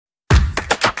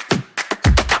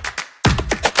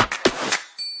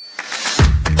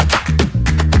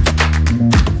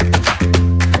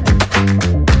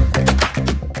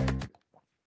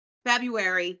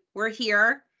February. We're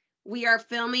here. We are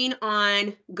filming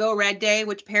on Go Red Day,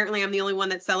 which apparently I'm the only one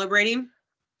that's celebrating.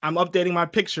 I'm updating my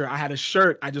picture. I had a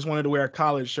shirt. I just wanted to wear a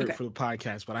collared shirt for the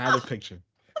podcast, but I have a picture.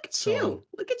 Look at you.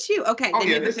 Look at you. Okay. Oh,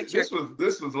 yeah, this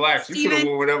was lax. You could have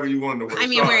worn whatever you wanted to wear. I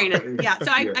mean, wearing it. Yeah. So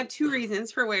I have two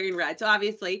reasons for wearing red. So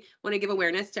obviously, want to give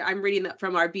awareness to, I'm reading that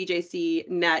from our BJC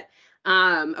net.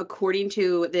 According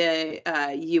to the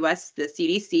US, the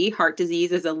CDC, heart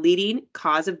disease is a leading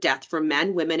cause of death for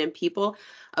men, women, and people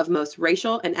of most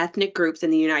racial and ethnic groups in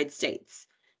the United States.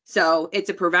 So it's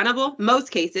a preventable, many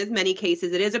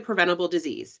cases, it is a preventable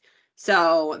disease.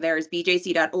 So there's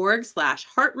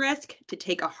bjc.org/heart risk to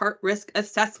take a heart risk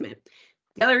assessment.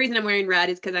 The other reason I'm wearing red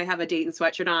is because I have a Dayton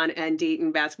sweatshirt on, and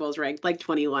Dayton basketball is ranked like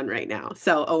 21 right now.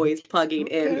 So always plugging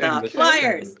in the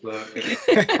Flyers.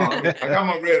 I got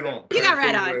my red on. You got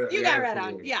red on. You got red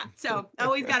on. Yeah. So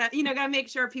always gotta make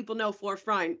sure people know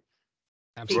forefront.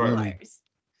 Absolutely. Flyers.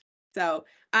 So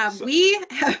we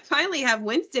finally have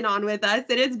Winston on with us.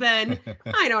 It has been,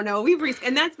 I don't know,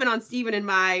 and that's been on Stephen and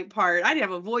my part. I didn't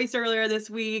have a voice earlier this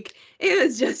week. It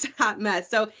was just a hot mess.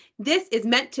 So this is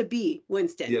meant to be,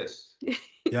 Winston. Yes.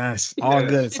 Yes. All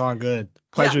good. It's all good.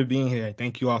 Pleasure being here.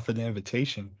 Thank you all for the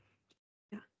invitation.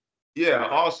 Yeah,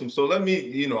 awesome. So let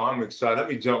me, I'm excited. Let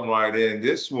me jump right in.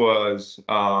 This was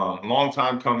a long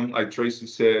time coming, like Tracy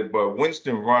said, but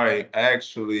Winston Wright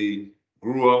actually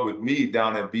grew up with me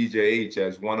down at BJH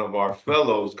as one of our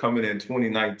fellows coming in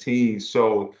 2019.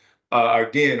 So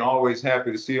again, always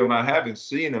happy to see him. I haven't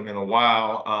seen him in a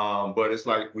while, but it's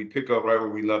like we pick up right where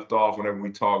we left off whenever we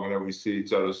talk, whenever we see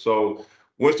each other. So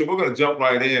Winston, we're going to jump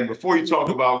right in. Before you talk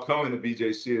about coming to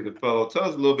BJC as a fellow, tell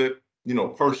us a little bit,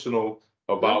 personal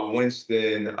about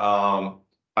Winston.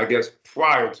 I guess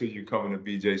prior to you coming to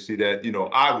BJC that,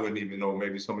 I wouldn't even know,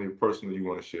 maybe something personal you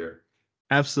want to share.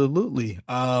 Absolutely.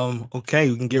 Okay,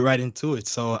 we can get right into it.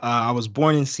 So I was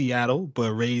born in Seattle,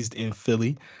 but raised in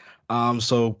Philly.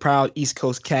 So proud East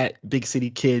Coast cat, big city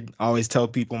kid. I always tell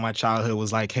people my childhood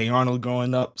was like, hey, Arnold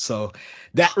growing up. So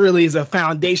that really is a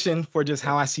foundation for just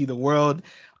how I see the world.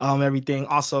 Everything.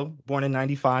 Also born in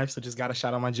 95. So just got to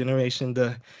shout out my generation,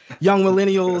 the young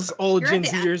millennials, old Gen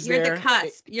Zers there. You're the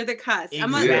cusp. You're the cusp.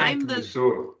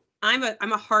 Exactly. I'm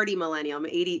a hardy millennial. I'm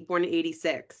born in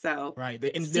 86. So right.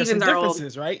 And there's some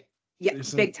differences, right? Yeah,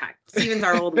 big time. Steven's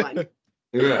our old one.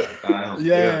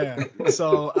 Yeah.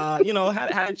 So,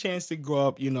 had a chance to grow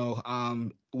up,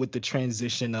 with the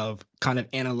transition of kind of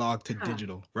analog to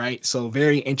digital, right? So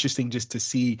very interesting just to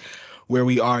see where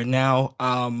we are now.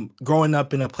 Growing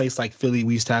up in a place like Philly,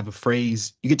 we used to have a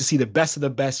phrase, you get to see the best of the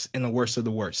best and the worst of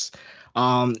the worst.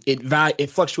 It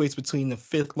fluctuates between the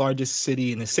 5th largest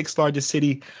city and the 6th largest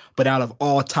city, but out of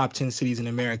all top 10 cities in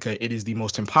America, it is the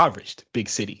most impoverished big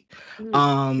city.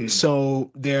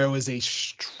 So there was a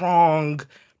strong,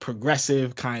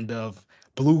 progressive kind of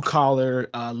blue collar,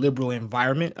 liberal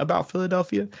environment about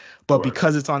Philadelphia. But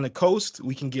because it's on the coast,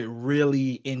 we can get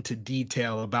really into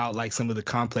detail about like some of the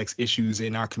complex issues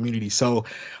in our community. So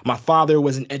my father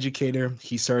was an educator.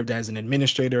 He served as an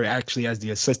administrator, actually as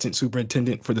the assistant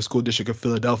superintendent for the school district of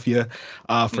Philadelphia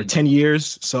for 10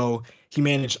 years. So he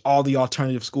managed all the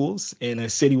alternative schools in a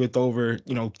city with over,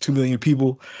 2 million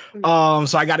people.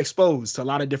 So I got exposed to a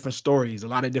lot of different stories, a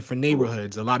lot of different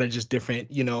neighborhoods, a lot of just different,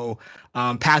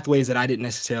 pathways that I didn't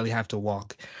necessarily have to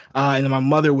walk. And then my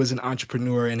mother was an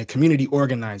entrepreneur and a community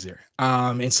organizer.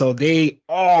 And so they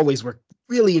always were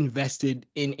really invested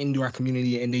into our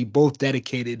community, and they both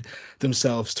dedicated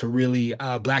themselves to really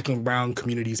Black and brown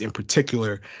communities in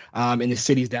particular in the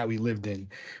cities that we lived in.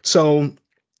 So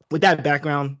with that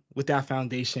background, with that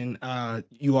foundation,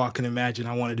 you all can imagine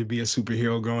I wanted to be a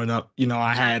superhero growing up.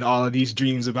 I had all of these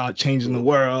dreams about changing the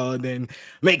world and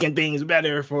making things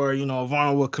better for,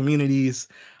 vulnerable communities.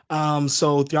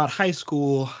 So throughout high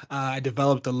school, I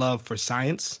developed a love for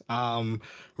science.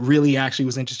 Really actually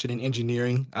was interested in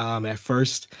engineering at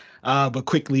first, but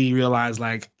quickly realized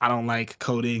like I don't like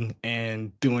coding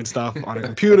and doing stuff on a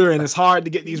computer, and it's hard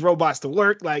to get these robots to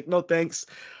work. Like, no thanks.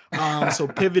 So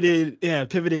pivoted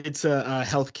to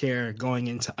healthcare going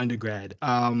into undergrad,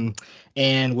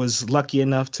 and was lucky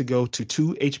enough to go to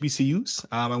 2 HBCUs.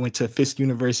 I went to Fisk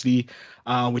University,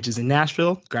 which is in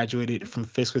Nashville, graduated from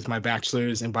Fisk with my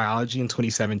bachelor's in biology in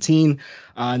 2017,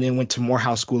 and then went to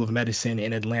Morehouse School of Medicine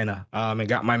in Atlanta, and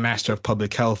got my Master of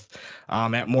Public Health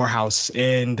at Morehouse.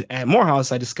 And at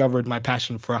Morehouse, I discovered my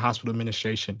passion for hospital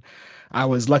administration. I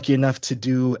was lucky enough to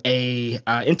do a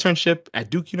internship at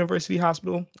Duke University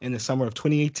Hospital in the summer of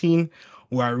 2018,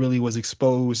 where I really was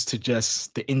exposed to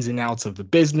just the ins and outs of the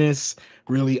business,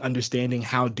 really understanding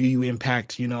how do you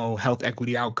impact, health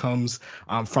equity outcomes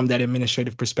from that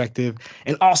administrative perspective,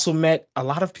 and also met a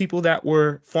lot of people that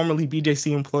were formerly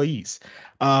BJC employees.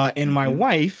 And my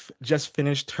wife just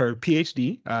finished her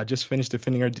PhD, just finished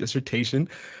defending her dissertation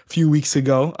a few weeks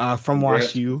ago from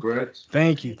WashU. Congrats.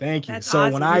 Thank you. That's So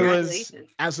awesome. when I was,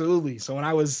 absolutely. So when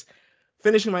I was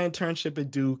finishing my internship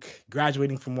at Duke,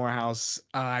 graduating from Morehouse,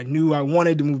 I knew I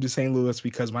wanted to move to St. Louis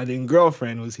because my then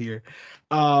girlfriend was here.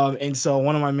 And so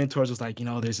one of my mentors was like,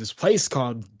 there's this place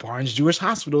called Barnes Jewish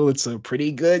Hospital. It's a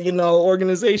pretty good,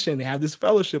 organization. They have this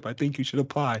fellowship. I think you should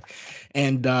apply.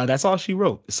 And that's all she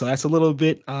wrote. So that's a little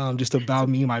bit just about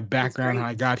me, my background, how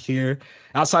I got here.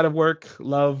 Outside of work,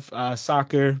 love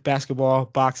soccer, basketball,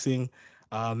 boxing,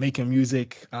 making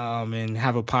music, and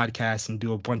have a podcast and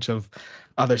do a bunch of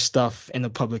other stuff in the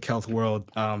public health world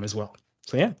as well.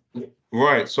 So yeah.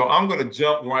 Right. So I'm gonna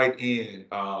jump right in.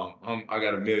 I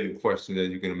got a million questions as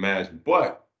you can imagine,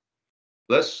 but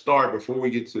let's start before we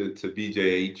get to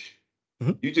BJH.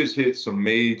 Mm-hmm. You just hit some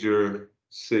major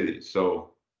cities.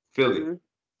 So Philly, mm-hmm.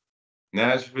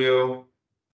 Nashville,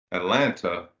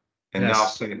 Atlanta, and now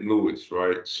St. Louis,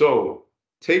 right? So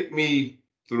take me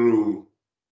through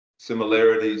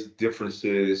similarities,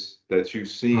 differences that you've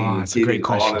seen in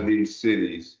all of these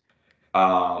cities,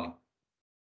 and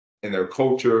their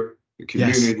culture, the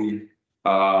community.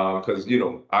 Because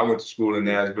I went to school in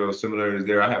Nashville, similarities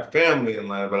there. I have family in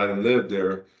Atlanta, but I didn't live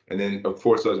there. And then, of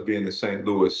course, us being in St.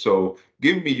 Louis. So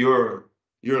give me your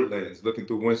lens, looking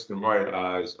through Winston Wright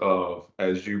eyes of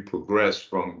as you progress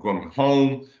from going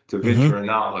home to venturing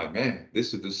out, like, man,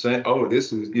 this is the same. Oh,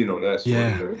 this is, that's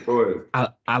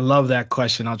what. I love that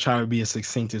question. I'll try to be as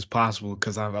succinct as possible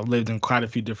because I've lived in quite a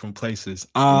few different places.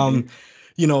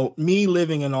 Me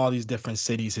living in all these different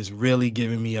cities has really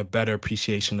given me a better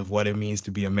appreciation of what it means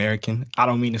to be American. I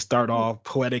don't mean to start off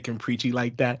poetic and preachy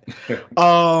like that.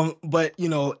 But,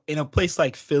 in a place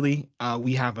like Philly,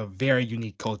 we have a very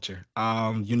unique culture.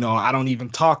 I don't even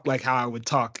talk like how I would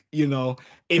talk,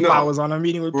 if I was on a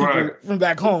meeting with people from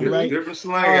back home, right? Different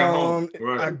slang at home.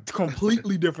 A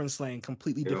completely different slang,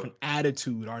 completely different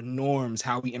attitude, our norms,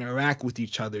 how we interact with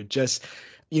each other. Just,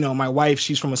 my wife,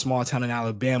 she's from a small town in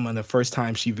Alabama, and the first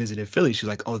time she visited Philly, she's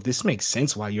like, oh, this makes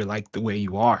sense why you're like the way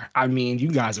you are. I mean,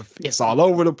 you guys it's all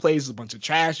over the place, a bunch of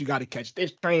trash. You got to catch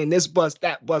this train, this bus,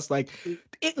 that bus. Like,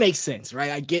 it makes sense,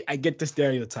 right? I get the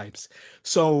stereotypes.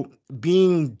 So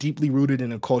being deeply rooted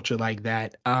in a culture like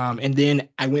that, and then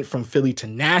I went from Philly to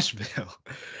Nashville.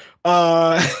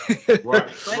 Did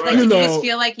you just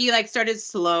feel like you started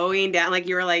slowing down, like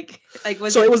you were like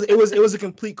was so it was a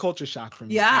complete culture shock for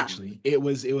me. Actually, it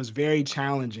was very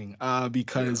challenging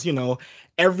because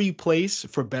every place,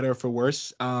 for better or for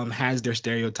worse, has their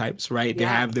stereotypes, right? They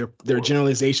have their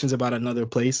generalizations about another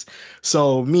place.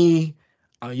 So me,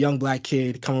 a young Black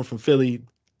kid coming from Philly,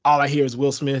 all I hear is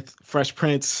Will Smith, Fresh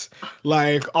Prince,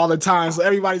 like all the time. So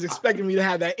everybody's expecting me to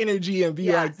have that energy and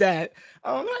be like that.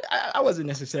 I wasn't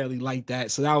necessarily like that.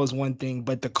 So that was one thing.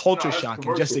 But the culture shock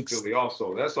and just Philly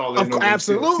also. That's all they know.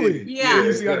 Absolutely. Yeah.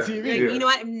 You see on TV. You know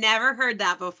what? I've never heard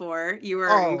that before. You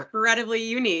were incredibly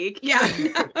unique. Yeah.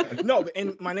 No,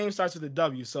 and my name starts with a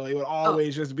W, so it would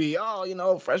always just be,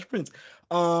 Fresh Prince.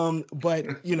 But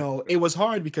it was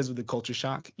hard because of the culture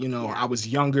shock. I was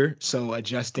younger, so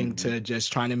adjusting to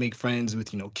just trying to make friends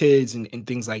with kids and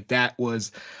things like that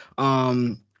was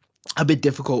a bit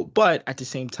difficult. But at the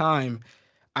same time,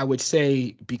 I would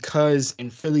say because in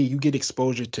Philly you get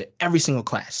exposure to every single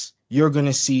class. You're going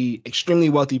to see extremely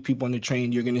wealthy people on the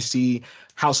train. You're going to see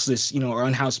houseless, or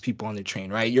unhoused people on the train,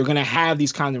 right? You're going to have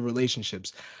these kind of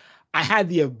relationships. I had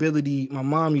the ability, my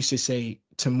mom used to say,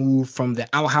 to move from the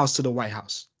outhouse to the White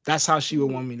House. That's how she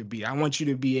would want me to be. I want you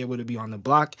to be able to be on the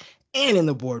block and in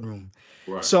the boardroom.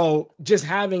 Right. So just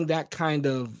having that kind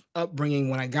of upbringing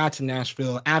when I got to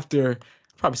Nashville after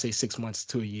probably say 6 months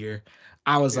to a year,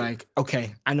 I was like,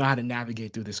 okay, I know how to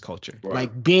navigate through this culture. Right.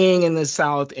 Like being in the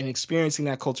South and experiencing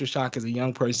that culture shock as a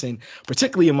young person,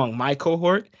 particularly among my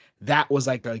cohort, that was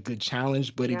like a good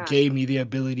challenge, but it gave me the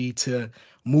ability to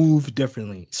move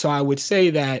differently. So I would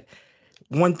say that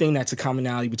one thing that's a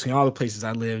commonality between all the places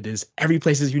I lived is every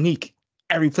place is unique.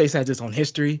 Every place has its own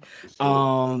history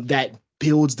that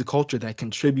builds the culture, that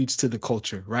contributes to the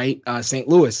culture, right? St.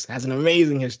 Louis has an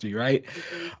amazing history, right?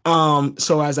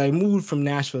 So as I moved from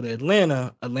Nashville to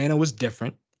Atlanta was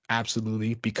different,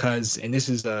 absolutely, because, and this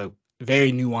is a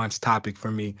very nuanced topic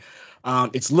for me,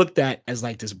 it's looked at as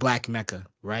like this Black Mecca,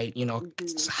 right?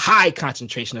 High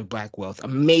concentration of Black wealth,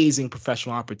 amazing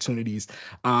professional opportunities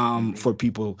for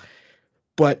people.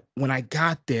 But when I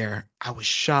got there, I was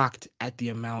shocked at the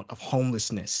amount of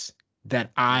homelessness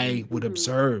that I would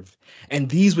observe. And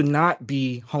these would not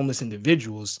be homeless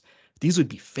individuals, these would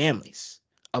be families.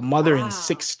 A mother and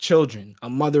 6 children, a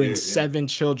mother and 7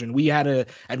 children. We had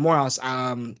at Morehouse,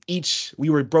 we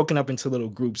were broken up into little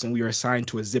groups and we were assigned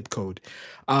to a zip code.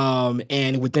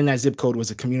 And within that zip code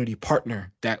was a community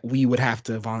partner that we would have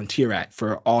to volunteer at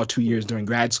for all 2 years during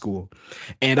grad school.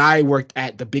 And I worked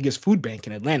at the biggest food bank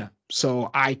in Atlanta.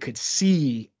 So I could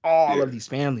see all of these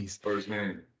families.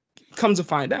 Firsthand. Comes to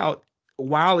find out,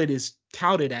 while it is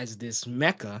touted as this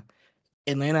Mecca,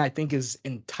 Atlanta, I think, is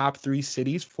in top 3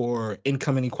 cities for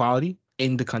income inequality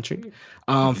in the country.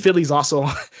 Philly's also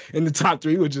in the top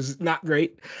 3, which is not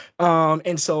great.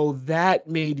 And so that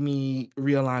made me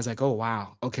realize, like, oh,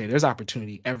 wow, okay, there's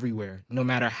opportunity everywhere, no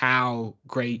matter how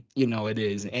great, it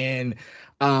is. And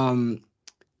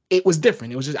it was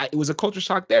different. It was a culture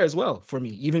shock there as well for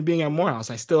me. Even being at Morehouse,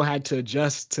 I still had to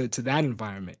adjust to that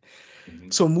environment.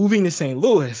 So moving to St.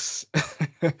 Louis,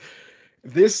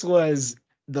 this was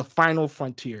the final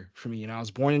frontier for me. I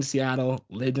was born in Seattle,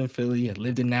 lived in Philly, I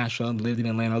lived in Nashville, lived in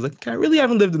Atlanta. I was like, I really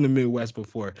haven't lived in the Midwest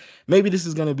before. Maybe this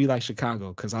is going to be like Chicago,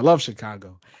 because I love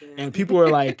Chicago. And people were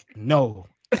like, no.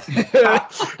 People,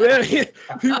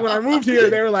 when I moved here,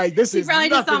 they were like, this is probably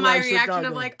just saw my like reaction Chicago.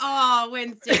 of like, oh,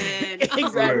 Winston.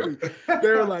 Exactly.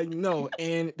 They were like, no.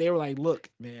 And they were like, look,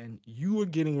 man, you were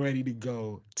getting ready to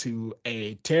go to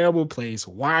a terrible place.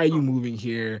 Why are you moving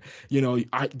here?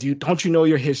 Don't you know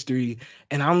your history?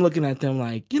 And I'm looking at them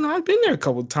like, I've been there a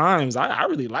couple of times. I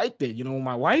really liked it.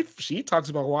 My wife, she talks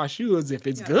about WashU as if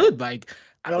it's good. Like,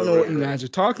 I don't know what you guys are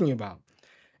talking about.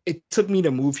 It took me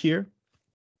to move here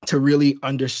to really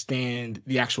understand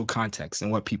the actual context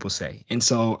and what people say. And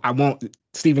so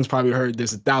Stephen's probably heard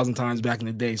this 1,000 times back in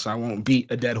the day, so I won't beat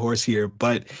a dead horse here,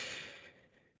 but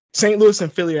St. Louis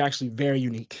and Philly are actually very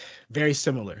unique, very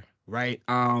similar, right?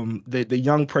 The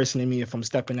young person in me, if I'm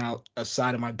stepping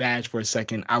outside of my badge for a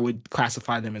second, I would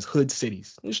classify them as hood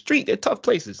cities. They're tough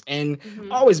places, and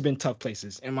always been tough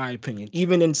places, in my opinion,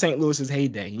 even in St. Louis's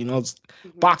heyday. It's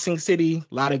boxing city,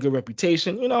 a lot of good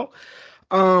reputation,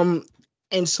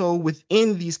 And so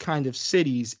within these kind of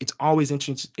cities, it's always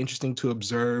interesting to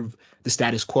observe the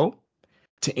status quo,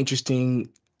 to interesting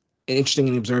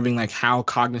in observing like how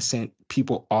cognizant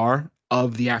people are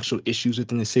of the actual issues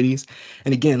within the cities.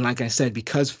 And again, like I said,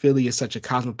 because Philly is such a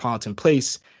cosmopolitan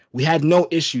place, we had no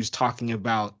issues talking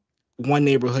about one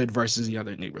neighborhood versus the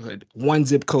other neighborhood, one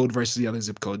zip code versus the other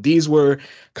zip code. These were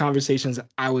conversations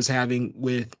I was having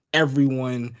with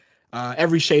everyone,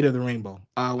 every shade of the rainbow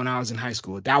when I was in high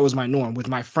school. That was my norm. With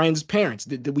my friends' parents,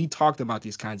 we talked about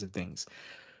these kinds of things.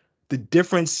 The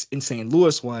difference in St.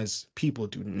 Louis was people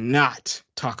do not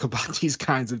talk about these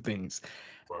kinds of things.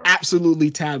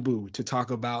 Absolutely taboo to talk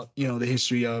about, the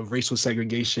history of racial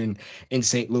segregation in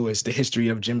St. Louis, the history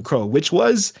of Jim Crow, which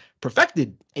was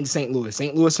perfected in St. Louis.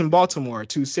 St. Louis and Baltimore are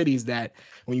 2 cities that,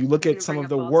 when you look at some of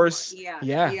the worst,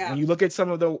 when you look at some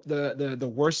of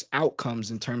the worst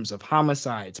outcomes in terms of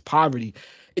homicides, poverty,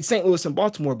 it's St. Louis and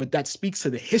Baltimore, but that speaks to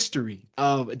the history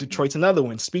of Detroit's another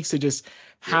one, speaks to just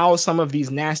how some of these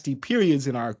nasty periods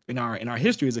in our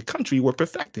history as a country were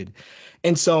perfected.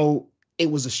 And so it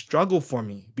was a struggle for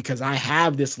me because I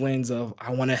have this lens of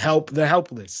I want to help the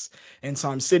helpless. And so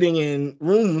I'm sitting in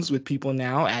rooms with people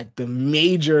now at the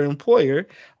major employer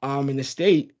in the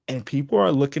state, and people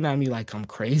are looking at me like I'm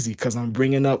crazy because I'm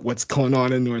bringing up what's going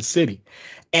on in North City.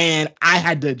 And I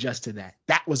had to adjust to that.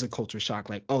 That was a culture shock.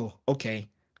 Like, oh, okay,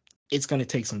 it's going to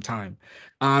take some time.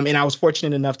 And I was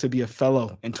fortunate enough to be a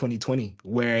fellow in 2020,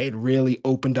 where it really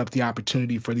opened up the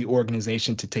opportunity for the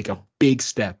organization to take a big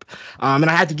step. And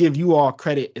I had to give you all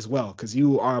credit as well, because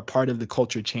you are a part of the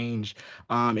culture change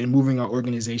and moving our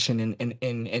organization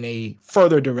in a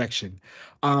further direction.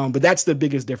 But that's the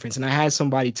biggest difference. And I had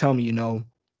somebody tell me,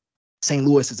 St.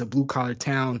 Louis is a blue collar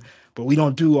town, but we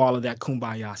don't do all of that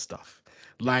kumbaya stuff.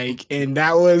 Like, and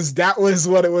that was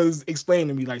what it was explaining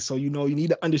to me. Like, so, you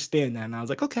need to understand that. And I was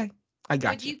like, okay, I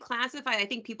got Would you. you classify, I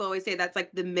think people always say that's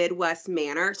like the Midwest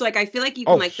manner. So like, I feel like you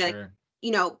can Sure.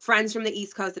 Friends from the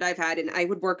East Coast that I've had, and I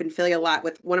would work in Philly a lot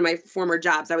with one of my former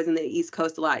jobs. I was in the East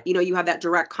Coast a lot. You have that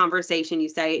direct conversation, you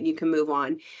say it and you can move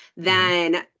on.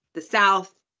 Then the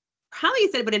South, how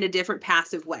you said, but in a different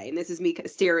passive way. And this is me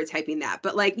stereotyping that,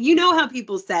 but like, how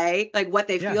people say like what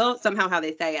they feel, somehow how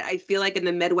they say it. I feel like in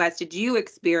the Midwest, did you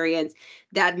experience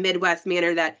that Midwest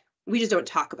manner that we just don't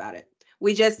talk about it?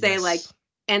 We just say like,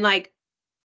 and like,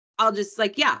 I'll just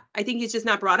like, I think it's just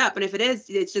not brought up. And if it is,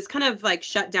 it's just kind of like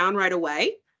shut down right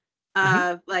away.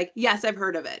 Like, yes, I've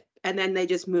heard of it. And then they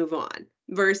just move on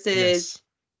versus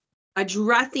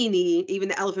addressing even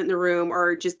the elephant in the room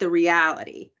or just the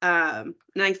reality. And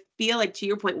I feel like, to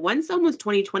your point, once almost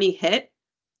 2020 hit,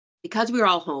 because we were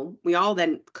all home, we all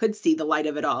then could see the light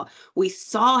of it all. We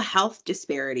saw health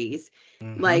disparities.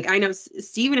 Mm-hmm. Like, I know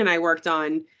Steven and I worked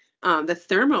on the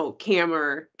thermo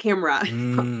camera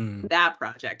that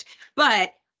project.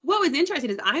 But what was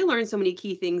interesting is I learned so many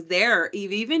key things there,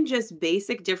 even just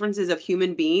basic differences of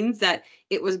human beings, that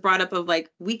it was brought up of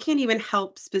like, we can't even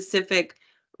help specific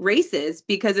races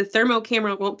because a thermo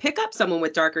camera won't pick up someone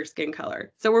with darker skin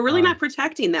color. So we're really not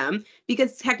protecting them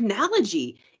because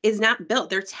technology is not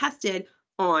built. They're tested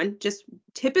on just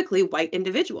typically white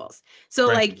individuals. So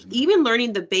like, even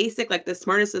learning the basic, like the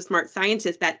smartest of smart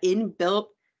scientists, that inbuilt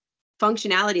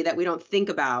functionality that we don't think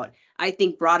about, I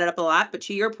think brought it up a lot. But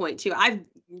to your point too, I've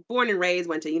born and raised,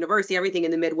 went to university, everything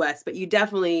in the Midwest, but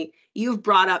you've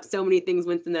brought up so many things,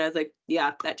 Winston, that I was like,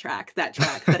 yeah, that tracks, that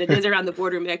it is around the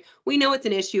border. Like, we know it's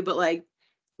an issue, but like,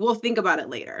 we'll think about it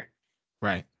later.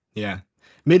 Right. Yeah.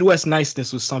 Midwest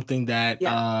niceness was something that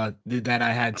that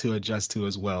I had to adjust to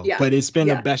as well. Yeah. But it's been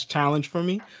the best challenge for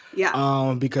me.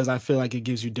 Yeah. Because I feel like it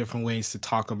gives you different ways to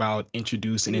talk about,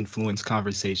 introduce, and influence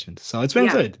conversations. So it's been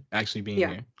good actually being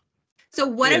here. So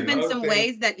what have been some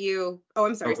ways that you,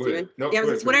 I'm sorry, Steven.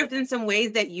 What have been some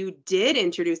ways that you did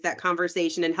introduce that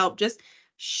conversation and help just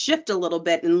shift a little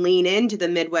bit and lean into the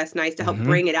Midwest nice to help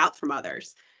bring it out from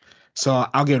others? So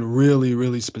I'll get really,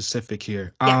 really specific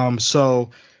here. So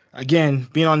again,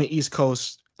 being on the East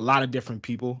Coast, a lot of different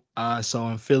people. So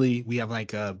in Philly, we have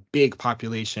like a big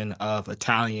population of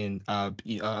Italian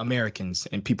Americans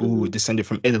and people who descended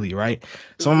from Italy, right?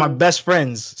 Some of my best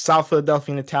friends, South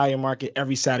Philadelphia Italian market,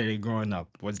 every Saturday growing up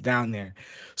was down there.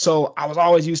 So I was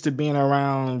always used to being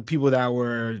around people that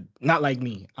were not like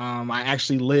me. I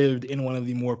actually lived in one of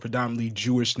the more predominantly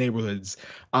Jewish neighborhoods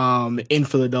in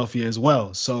Philadelphia as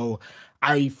well. So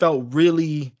I felt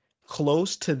really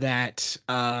close to that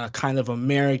kind of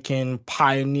American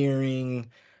pioneering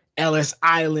Ellis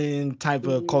Island type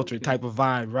of culture, type of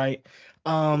vibe, right?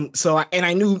 And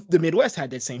I knew the Midwest had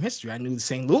that same history. I knew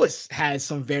St. Louis had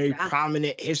some very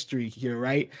prominent history here,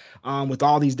 right? With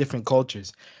all these different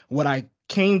cultures. What I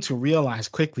came to realize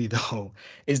quickly, though,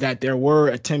 is that there were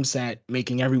attempts at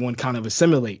making everyone kind of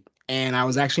assimilate. And I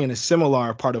was actually in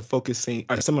a part of Focus St.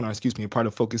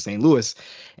 Louis.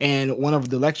 And one of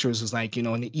the lecturers was like,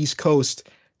 in the East Coast,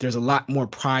 there's a lot more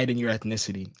pride in your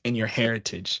ethnicity and your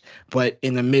heritage. But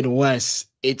in the Midwest,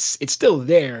 it's still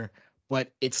there,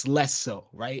 but it's less so,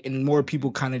 right? And more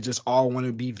people kind of just all want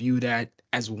to be viewed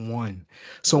as one.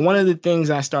 So one of the things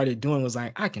I started doing was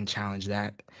like, I can challenge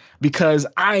that because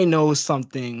I know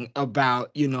something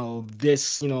about,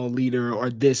 this, leader or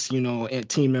this,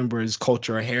 team member's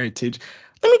culture or heritage.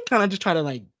 Let me kind of just try to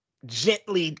like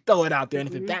gently throw it out there. And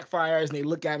if it backfires and they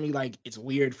look at me like it's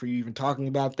weird for you even talking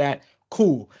about that,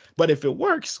 cool. But if it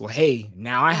works, well, hey,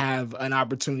 now I have an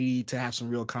opportunity to have some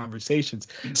real conversations.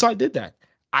 So I did that.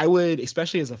 I would,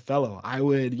 especially as a fellow, I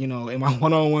would, in my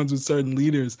one-on-ones with certain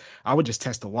leaders, I would just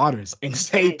test the waters and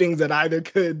say things that either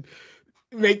could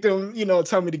make them,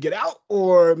 tell me to get out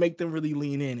or make them really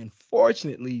lean in. And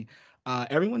fortunately,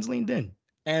 everyone's leaned in.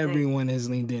 Everyone has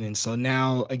leaned in. And so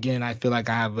now, again, I feel like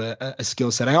I have a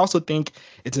skill set. I also think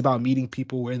it's about meeting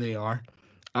people where they are.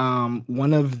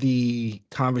 One of the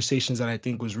conversations that I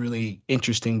think was really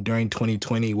interesting during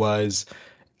 2020 was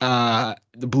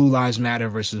the Blue Lives Matter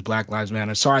versus Black Lives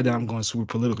Matter. Sorry that I'm going super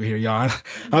political here, y'all.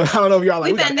 I don't know if y'all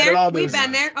like. We've been there. We've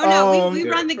been there. Oh no, we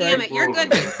run the gamut. You're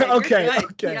good. Okay.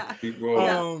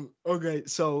 Yeah. Okay.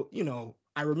 So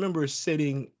I remember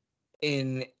sitting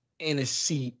in a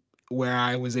seat where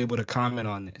I was able to comment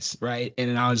on this, right?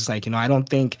 And I was like, I don't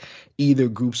think either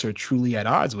groups are truly at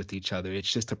odds with each other.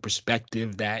 It's just a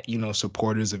perspective that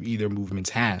supporters of either movements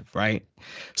have, right?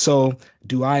 So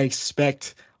do I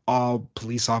expect all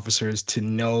police officers to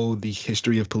know the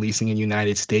history of policing in the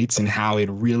United States and how it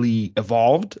really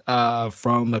evolved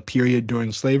from a period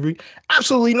during slavery?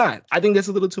 Absolutely not. I think that's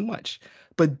a little too much.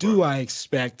 But do I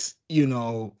expect,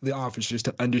 the officers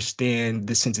to understand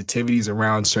the sensitivities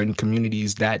around certain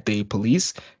communities that they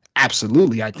police?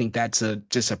 Absolutely. I think that's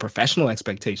just a professional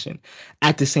expectation.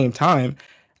 At the same time,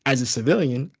 as a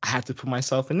civilian, I have to put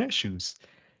myself in their shoes.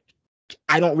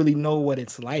 I don't really know what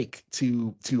it's like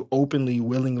to openly,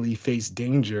 willingly face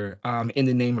danger in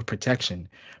the name of protection,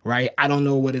 right? I don't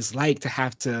know what it's like to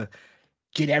have to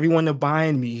get everyone to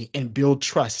bind me and build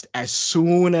trust as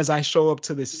soon as I show up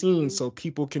to the scene so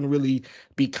people can really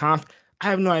be confident. I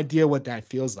have no idea what that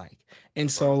feels like. And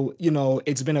so, you know,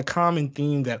 it's been a common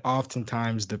theme that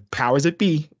oftentimes the powers that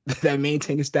be that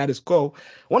maintain the status quo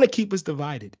want to keep us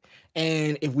divided.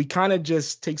 And if we kind of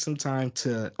just take some time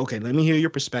to, okay, let me hear your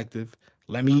perspective.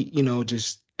 Let me, you know,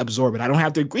 just absorb it. I don't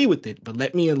have to agree with it, but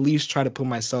let me at least try to put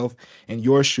myself in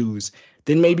your shoes.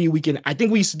 Then maybe we can. I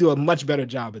think we used to do a much better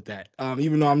job at that.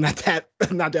 Even though I'm not that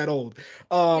not that old,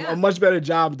 a much better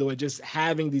job though at just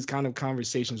having these kind of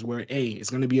conversations where, hey,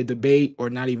 it's going to be a debate or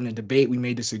not even a debate. We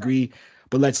may disagree,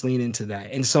 but let's lean into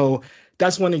that. And so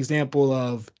that's one example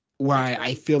of why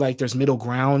I feel like there's middle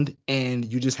ground,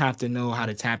 and you just have to know how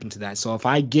to tap into that. So if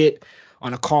I get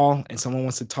on a call and someone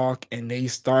wants to talk and they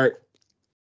start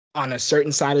on a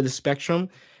certain side of the spectrum,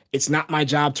 it's not my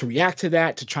job to react to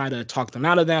that, to try to talk them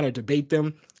out of that or debate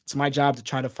them. It's my job to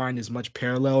try to find as much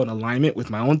parallel and alignment with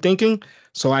my own thinking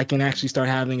so I can actually start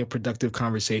having a productive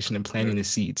conversation and planting the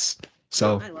seeds.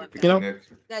 So, I love that. You know,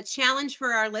 that challenge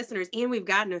for our listeners, and we've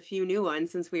gotten a few new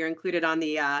ones since we are included on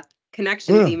the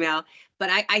connections email. But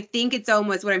I think it's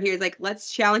almost what I'm hearing is like, let's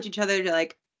challenge each other to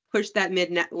like push that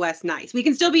Midwest nice. We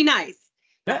can still be nice.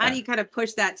 But how do you kind of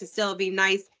push that to still be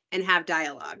nice and have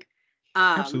dialogue?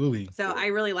 Absolutely. So I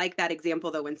really like that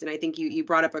example though, Winston. I think you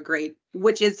brought up a great,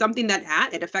 which is something that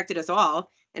it affected us all,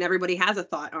 and everybody has a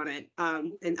thought on it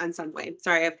in some way.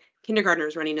 Sorry, I have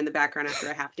kindergartners running in the background after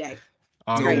a half day.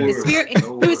 No Right. worries. It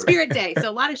was Spirit Day, so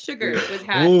a lot of sugar was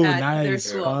had at their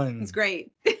school. Fun. It's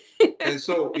great. And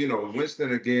so, you know,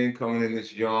 Winston again coming in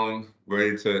this young,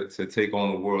 ready to take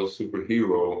on the world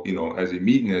superhero, you know, as a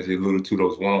meeting, as he alluded to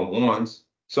those one-on-ones,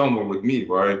 somewhere with me,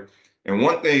 right? And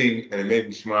one thing, and it made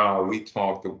me smile, we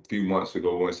talked a few months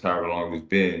ago, once however long it's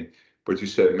been, but you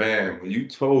said, man, when you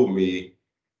told me,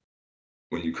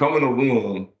 when you come in a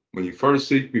room, when you first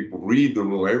see people, read the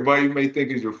room, everybody you may think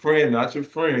is your friend, not your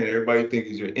friend, everybody you think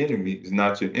is your enemy, is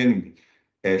not your enemy.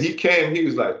 And he came, he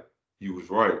was like, you was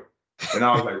right. And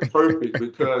I was like, perfect,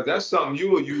 because that's something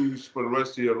you will use for the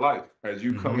rest of your life as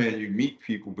you come in, you meet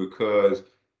people, because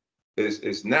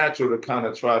it's natural to kind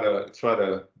of try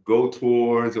to go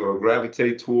towards or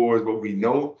gravitate towards what we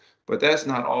know, but that's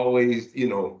not always, you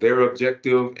know, their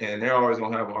objective, and they're always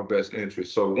gonna have our best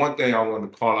interest. So one thing I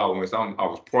wanted to call out was I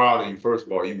was proud of you. First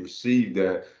of all, you received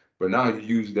that, but now you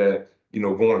use that, you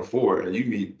know, going forward, and you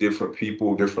meet different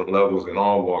people, different levels in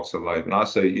all walks of life. And I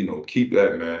say, you know, keep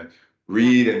that, man.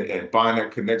 Read and find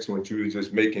that connection with you,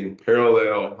 just making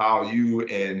parallel how you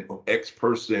and X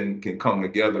person can come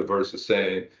together versus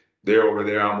saying they're over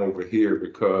there, I'm over here,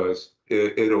 because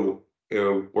it'll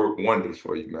work wonders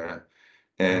for you, man.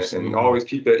 And always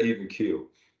keep that even keel.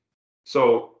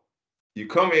 So you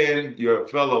come in, you're a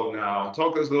fellow now.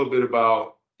 Talk to us a little bit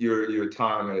about your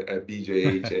time at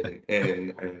BJH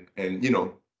and you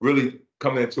know, really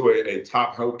coming into a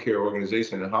top healthcare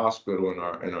organization and hospital in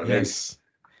our nation.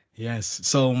 Yes.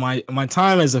 So my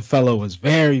time as a fellow was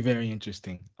very, very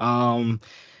interesting.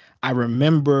 I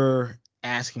remember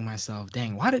asking myself,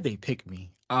 dang, why did they pick me?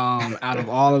 Out of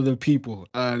all of the people,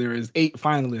 there was 8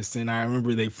 finalists, and I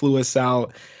remember they flew us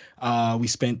out. We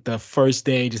spent the first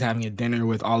day just having a dinner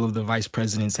with all of the vice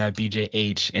presidents at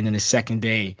BJH, and then the second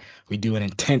day we do an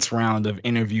intense round of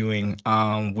interviewing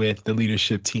with the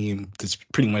leadership team. That's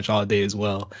pretty much all day as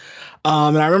well.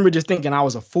 And I remember just thinking I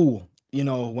was a fool, you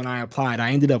know, when I applied.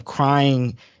 I ended up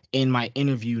crying in my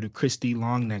interview to Christy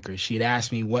Longnecker. She had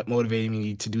asked me what motivated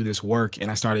me to do this work, and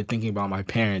I started thinking about my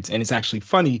parents. And it's actually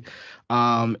funny,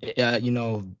 you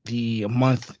know, the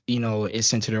month, you know, is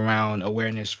centered around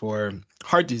awareness for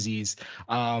heart disease.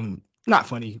 Not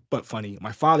funny, but funny.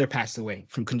 My father passed away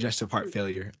from congestive heart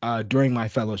failure during my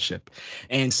fellowship.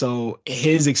 And so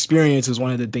his experience was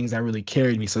one of the things that really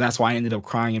carried me. So that's why I ended up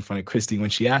crying in front of Christy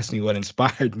when she asked me what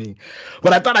inspired me.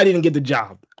 But I thought I didn't get the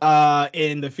job.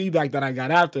 And the feedback that I got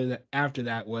after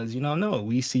that was, you know, no,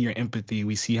 we see your empathy.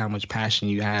 We see how much passion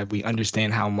you have. We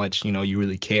understand how much, you know, you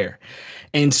really care.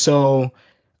 And so,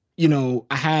 you know,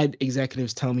 I had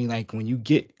executives tell me, like, when you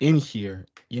get in here,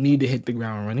 you need to hit the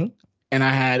ground running. And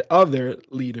I had other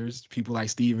leaders, people like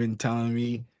Steven, telling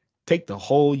me, take the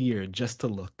whole year just to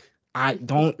look. I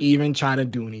don't even try to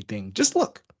do anything. Just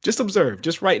look, just observe,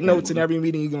 just write notes in every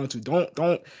meeting you go into.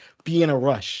 Don't be in a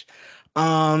rush.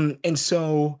 And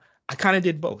so I kind of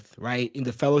did both, right? In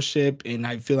the fellowship, and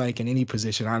I feel like in any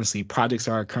position, honestly, projects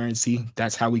are our currency.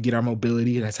 That's how we get our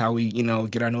mobility. That's how we, you know,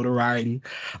 get our notoriety,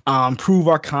 prove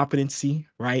our competency,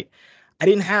 right? I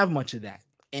didn't have much of that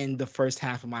in the first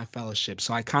half of my fellowship.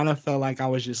 So I kind of felt like I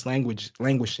was just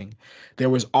languishing. There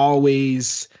was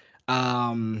always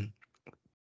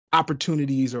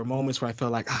opportunities or moments where I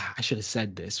felt like, I should have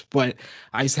said this. But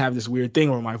I used to have this weird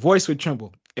thing where my voice would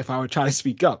tremble if I would try to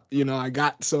speak up.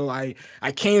 I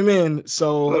came in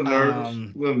so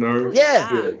little nerves.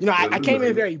 Yeah, I came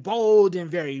in very bold and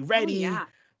very ready. Yeah.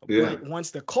 But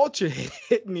once the culture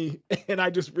hit me and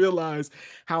I just realized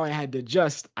how I had to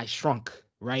adjust, I shrunk,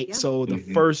 right? Yeah. So the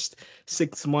first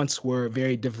 6 months were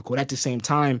very difficult. At the same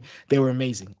time, they were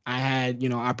amazing. I had,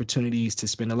 opportunities to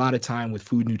spend a lot of time with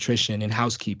food nutrition and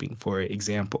housekeeping, for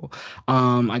example.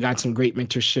 I got some great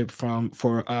mentorship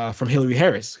from Hillary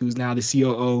Harris, who's now the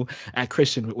COO at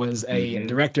Christian, was a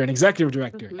director and executive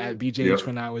director at BJH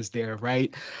when I was there,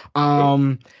 right?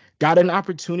 Got an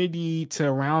opportunity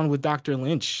to round with Dr.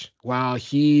 Lynch while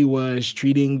he was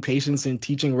treating patients and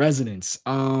teaching residents.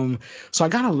 So I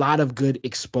got a lot of good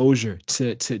exposure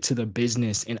to the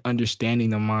business and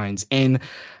understanding the minds. And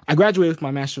I graduated with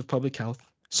my Master of Public Health.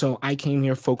 So I came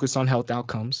here focused on health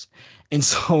outcomes. And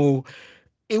so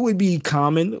it would be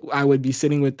common. I would be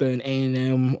sitting with an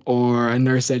A&M or a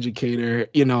nurse educator,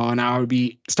 and I would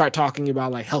start talking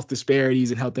about like health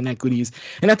disparities and health inequities.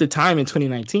 And at the time in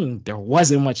 2019, there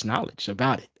wasn't much knowledge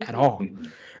about it at all.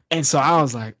 And so I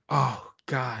was like, oh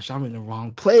gosh, I'm in the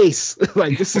wrong place.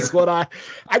 Like, this is what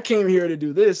I came here to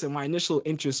do this. And my initial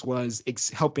interest was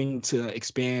helping to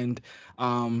expand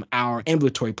our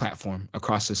ambulatory platform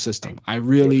across the system. I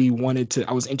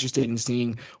was interested in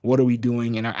seeing what are we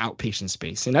doing in our outpatient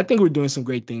space. And I think we're doing some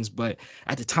great things, but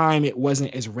at the time it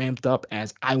wasn't as ramped up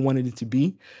as I wanted it to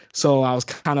be. So I was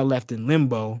kind of left in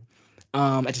limbo.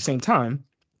 At the same time,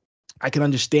 I can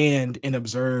understand and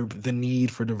observe the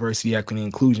need for diversity, equity, and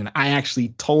inclusion. I actually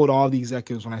told all the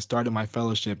executives when I started my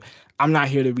fellowship, I'm not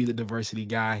here to be the diversity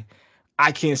guy.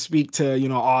 I can't speak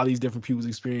to, all these different people's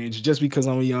experience. Just because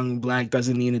I'm a young Black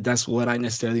doesn't mean that that's what I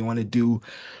necessarily want to do.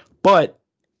 But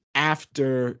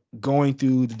after going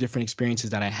through the different experiences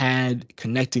that I had,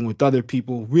 connecting with other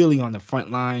people really on the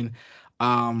front line,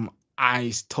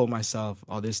 I told myself,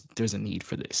 oh, there's a need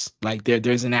for this. Like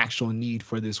there's an actual need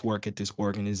for this work at this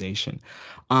organization.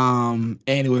 And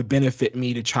it would benefit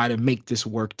me to try to make this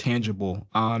work tangible,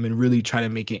 and really try to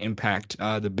make it impact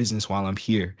the business while I'm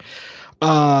here.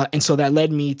 And so that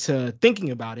led me to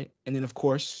thinking about it. And then of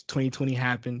course, 2020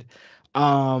 happened.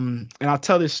 And I'll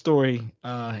tell this story,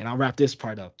 and I'll wrap this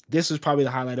part up. This was probably the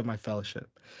highlight of my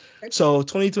fellowship. So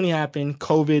 2020 happened.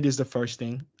 COVID is the first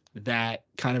thing that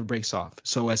kind of breaks off.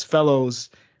 So as fellows,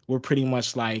 we're pretty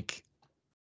much like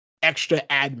extra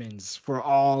admins for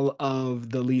all of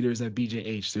the leaders at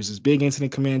BJH. There's this big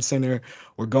incident command center.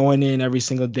 We're going in every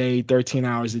single day, 13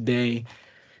 hours a day.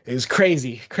 It was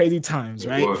crazy times,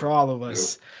 right? For all of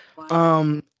us.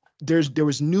 Wow. There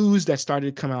was news that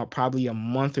started to come out probably a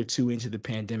month or two into the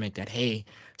pandemic that, hey,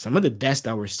 some of the deaths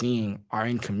that we're seeing are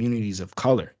in communities of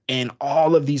color. And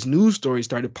all of these news stories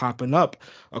started popping up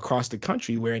across the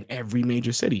country. We're in every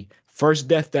major city. First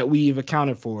death that we've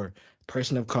accounted for,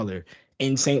 person of color.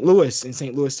 In St. Louis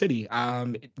City,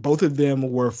 both of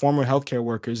them were former healthcare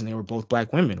workers, and they were both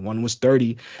Black women. One was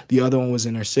 30, the other one was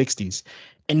in her 60s.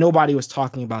 And nobody was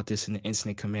talking about this in the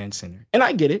incident command center. And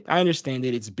I get it. I understand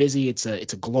it. It's busy. It's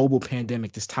a global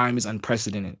pandemic. This time is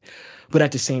unprecedented. But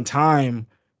at the same time,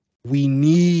 we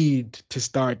need to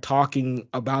start talking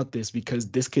about this because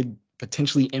this could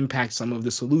potentially impact some of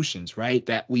the solutions, right,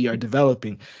 that we are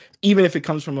developing, even if it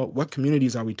comes from what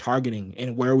communities are we targeting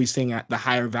and where are we seeing the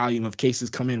higher volume of cases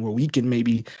come in where we can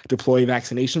maybe deploy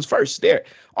vaccinations first there,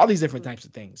 all these different types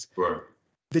of things. Right.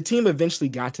 The team eventually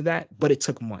got to that, but it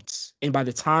took months. And by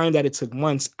the time that it took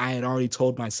months, I had already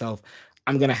told myself,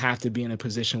 I'm going to have to be in a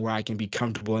position where I can be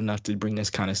comfortable enough to bring this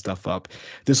kind of stuff up.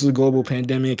 This was a global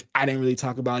pandemic. I didn't really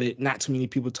talk about it. Not too many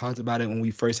people talked about it when we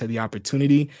first had the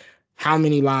opportunity. How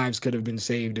many lives could have been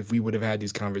saved if we would have had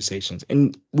these conversations?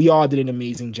 And we all did an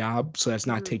amazing job. So that's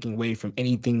not taking away from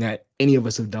anything that any of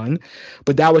us have done.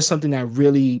 But that was something that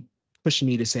really pushed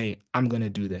me to say, I'm going to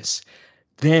do this.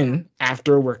 Then,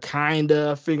 after we're kind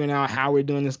of figuring out how we're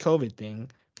doing this COVID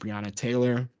thing, Breonna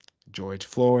Taylor, George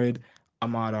Floyd,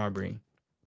 Ahmaud Arbery.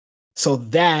 So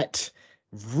that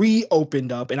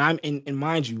reopened up, and and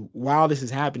mind you, while this is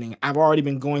happening, I've already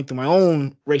been going through my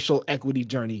own racial equity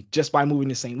journey just by moving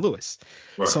to St. Louis.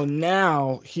 Right. So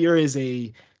now here is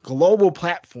a global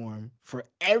platform for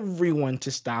everyone to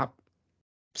stop,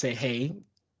 say, hey,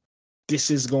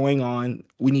 this is going on.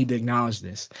 We need to acknowledge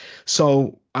this.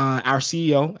 So our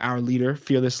CEO, our leader,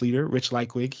 fearless leader, Rich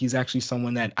Lightwig, he's actually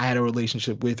someone that I had a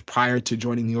relationship with prior to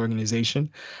joining the organization.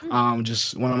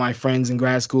 Just one of my friends in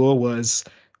grad school was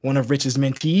one of Rich's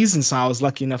mentees, and so I was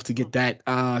lucky enough to get that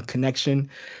connection.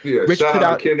 Yeah, Rich shout put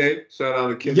out out. to Kenny. Shout out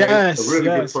to Kenny. Yes, A really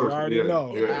good yes, you person. already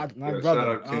know. Yeah. My Shout brother.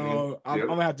 out Kenny. I'm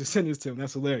gonna have to send this to him.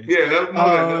 That's hilarious. Yeah, let him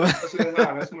know that. That's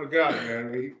hi. That's my guy,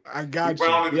 man. I He got you.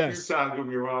 rounded a few Yes. times with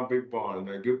me around Big Barn,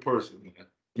 man. Good person, man.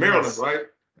 Maryland, right?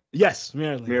 Yes,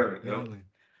 Maryland. Maryland.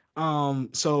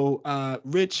 So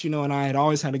Rich, and I had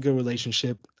always had a good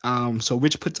relationship. So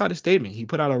Rich puts out a statement. He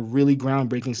put out a really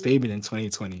groundbreaking statement in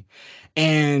 2020.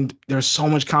 And there's so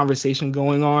much conversation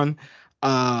going on.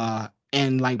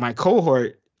 And like my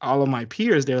cohort, all of my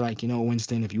peers, they're like,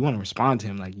 Winston, if you want to respond to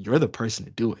him, like you're the person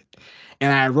to do it.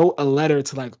 And I wrote a letter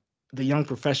to like the young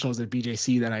professionals at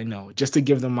BJC that I know, just to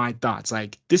give them my thoughts.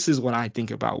 Like, this is what I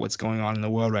think about what's going on in the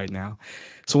world right now.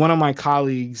 So one of my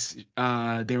colleagues,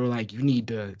 they were like, you need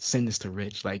to send this to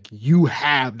Rich. Like, you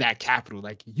have that capital.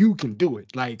 Like, you can do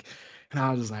it. Like, and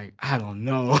I was just like, I don't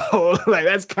know. Like,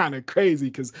 that's kind of crazy,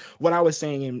 because what I was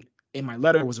saying in my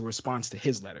letter was a response to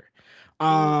his letter.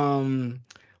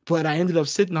 But I ended up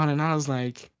sitting on it, and I was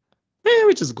like, man,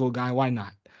 Rich is a cool guy. Why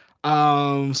not?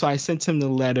 So I sent him the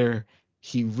letter.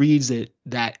 He reads it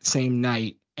that same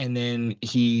night, and then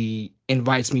he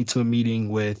invites me to a meeting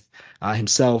with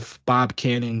himself, Bob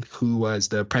Cannon, who was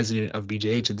the president of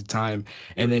BJH at the time,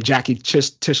 and then Jackie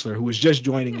Tischler, who was just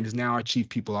joining and is now our chief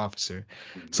people officer.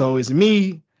 So it's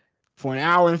me for an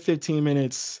hour and 15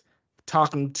 minutes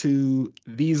talking to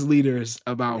these leaders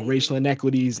about racial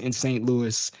inequities in St.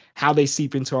 Louis, how they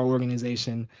seep into our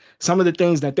organization, some of the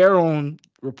things that their own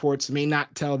reports may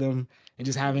not tell them, and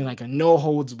just having like a no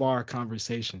holds bar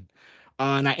conversation.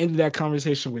 And I ended that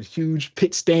conversation with huge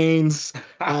pit stains,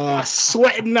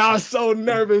 sweating. I was so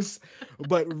nervous.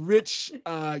 But Rich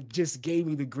just gave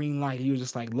me the green light. He was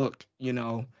just like, look,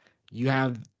 you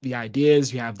have the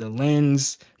ideas, you have the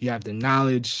lens, you have the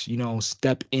knowledge,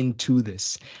 step into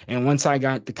this. And once I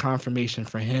got the confirmation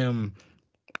for him,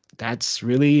 that's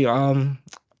really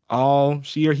all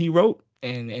she or he wrote.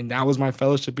 And that was my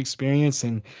fellowship experience.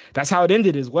 And that's how it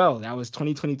ended as well. That was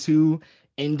 2022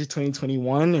 into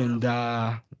 2021. And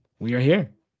we are here.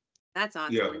 That's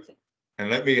awesome. Yeah.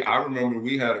 And I remember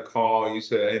we had a call. You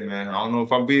said, hey, man, I don't know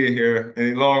if I'm being here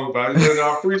any longer, but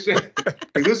I appreciate it.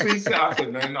 Because this is what he said. I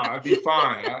said, man, no, I'd be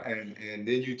fine. And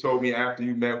then you told me after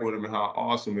you met with him how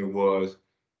awesome it was.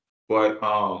 But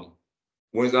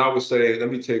when I would say,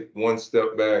 let me take one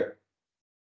step back.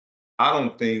 I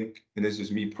don't think, and this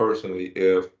is me personally,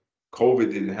 if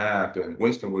COVID didn't happen,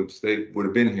 Winston would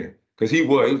have been here. Because he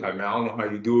was like, man, I don't know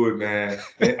how you do it, man.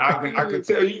 And I could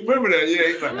tell you remember that. Yeah,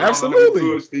 he's like, absolutely. I don't know how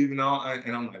you do it, Steve. And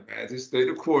I'm like, man, just stay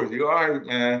the course. You're all right,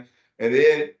 man. And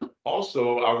then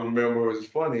also, I remember it was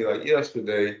funny, like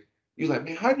yesterday, you like,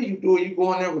 man, how do you do it? You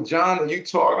go in there with John and you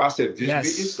talk. I said,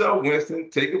 just be yourself, Winston.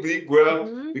 Take a deep breath.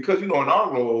 Because, in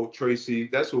our role, Tracy,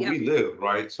 that's where we live,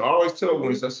 right? So I always tell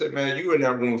Winston, I said, man, you're in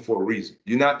that room for a reason.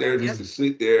 You're not there just to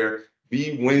sit there.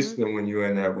 Be Winston when you're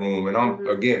in that room. And I'm,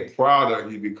 again, proud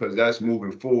of you because that's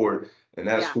moving forward and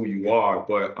that's who you are.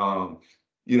 But,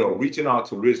 reaching out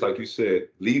to Rich, like you said,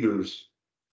 leaders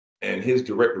and his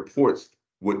direct reports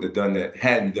wouldn't have done that,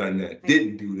 hadn't done that,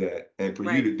 didn't do that. And for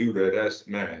you to do that, that's,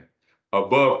 man,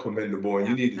 above commendable. And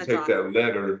you need to take that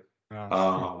letter,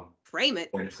 frame it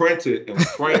and print it and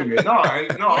frame it.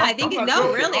 I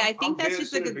think that's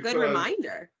just like a good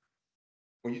reminder.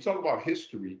 When you talk about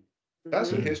history,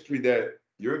 that's a history that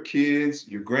your kids,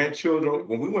 your grandchildren,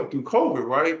 when we went through COVID,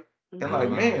 right? And like,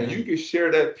 man, you can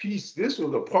share that piece. This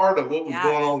was a part of what was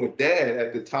going on with Dad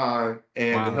at the time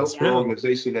and the healthcare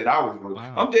organization that I was with.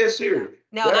 I'm dead serious.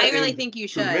 No, I really think you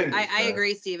should. I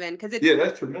agree, Stephen, because it's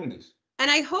that's tremendous. And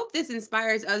I hope this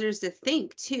inspires others to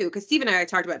think too, because Stephen and I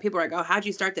talked about it. People are like, oh, how'd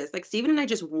you start this? Like Stephen and I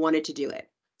just wanted to do it.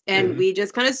 And we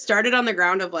just kind of started on the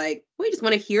ground of like, we just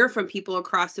want to hear from people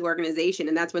across the organization.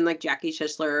 And that's when like Jackie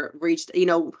Tischler reached,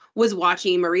 was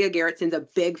watching. Maria Garrettson's a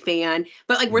big fan,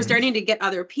 but like we're starting to get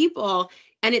other people.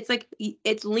 And it's like,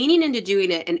 it's leaning into doing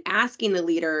it and asking the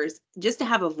leaders just to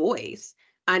have a voice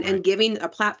and giving a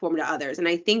platform to others. And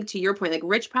I think to your point, like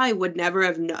Rich probably would never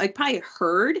have probably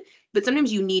heard, but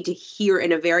sometimes you need to hear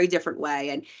in a very different way.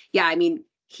 And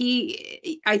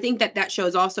I think that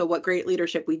shows also what great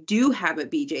leadership we do have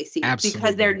at BJC. Absolutely.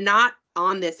 Because they're not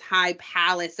on this high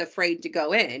palace afraid to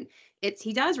go in.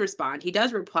 He does respond, he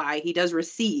does reply, he does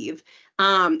receive.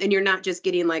 And you're not just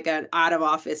getting like an out of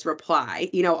office reply,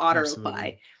 auto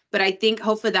reply. But I think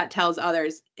hopefully that tells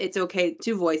others it's okay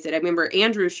to voice it. I remember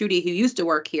Andrew Schutte, who used to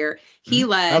work here, he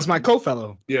led. That was my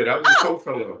co-fellow. Yeah, that was a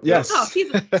co-fellow. Yes. Oh,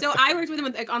 so I worked with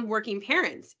him on working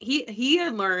parents. He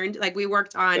had learned, like we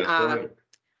worked on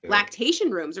lactation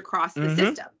rooms across the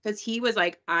system because he was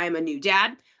like, I'm a new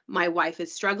dad. my wife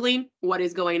is struggling. What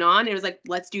is going on? And it was like,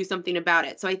 let's do something about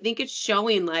it. So I think it's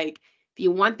showing like, if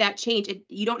you want that change,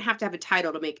 you don't have to have a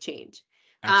title to make change.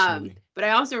 But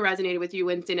I also resonated with you,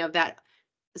 Winston, of that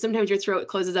sometimes your throat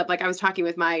closes up. Like I was talking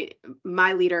with my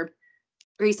leader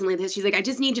recently, that she's like, I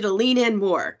just need you to lean in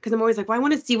more. Cause I'm always like, well, I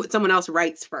want to see what someone else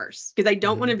writes first. Cause I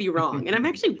don't want to be wrong. And I'm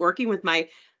actually working with my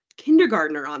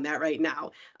kindergartner on that right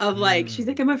now of like, she's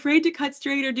like, I'm afraid to cut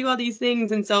straight or do all these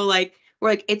things. And so like, we're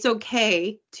like, it's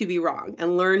okay to be wrong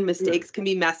and learn mistakes can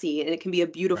be messy and it can be a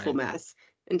beautiful mess.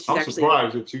 And she's I'm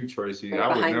surprised at you, Tracy. I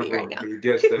would never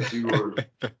guess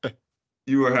that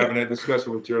you were having that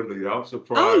discussion with your leader. I'm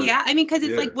surprised. Oh yeah. I mean, cause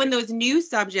it's like when those new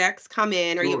subjects come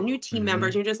in or you have new team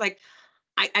members, you're just like,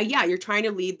 yeah, you're trying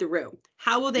to lead the room.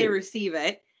 How will they receive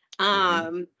it?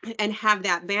 And have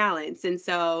that balance. And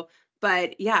so,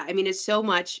 but yeah, I mean, it's so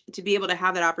much to be able to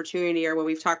have that opportunity, or when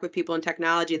we've talked with people in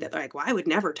technology that they're like, well, I would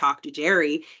never talk to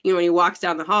Jerry. You know, when he walks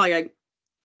down the hall, you're like,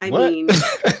 I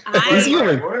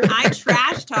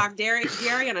trash talk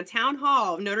Jerry on a town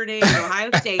hall of Notre Dame,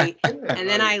 Ohio State. And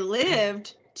then I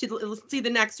lived to see the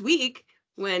next week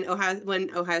when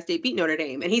Ohio State beat Notre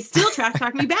Dame, and he still trash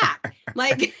talked me back.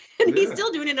 Like, and he's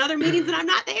still doing it in other meetings and I'm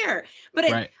not there. But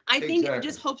I think it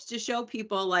just hopes to show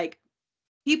people like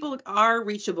people are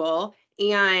reachable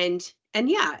and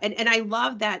I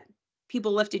love that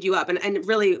people lifted you up and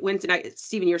really, Winston,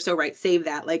 Stephen, you're so right. Save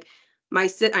that. Like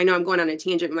I know I'm going on a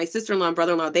tangent, but my sister-in-law and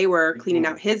brother-in-law, they were cleaning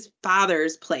out his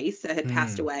father's place that had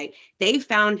passed away. They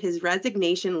found his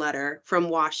resignation letter from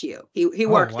WashU. He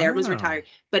worked there, was retired,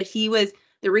 but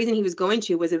the reason he was going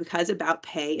to was because about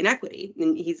pay and equity.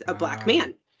 And he's a Black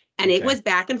man. And it was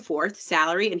back and forth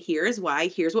salary. And here's why,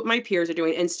 here's what my peers are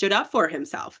doing, and stood up for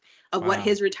himself of what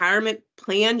his retirement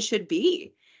plan should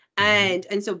be.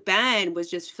 And so Ben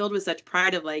was just filled with such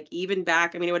pride of like, even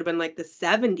back, I mean, it would have been like the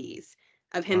 70s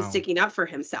of him sticking up for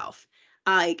himself.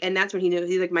 And that's when he knew,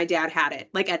 he's like, my dad had it.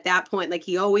 Like at that point, like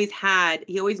he always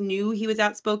knew he was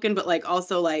outspoken, but like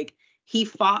also like he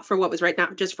fought for what was right,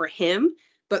 not just for him,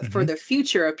 but for the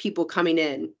future of people coming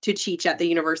in to teach at the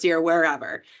university or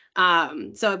wherever.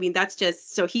 So, I mean, that's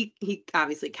just, so he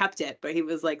obviously kept it, but he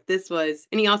was like,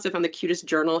 and he also found the cutest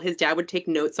journal. His dad would take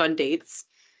notes on dates.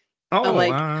 Oh,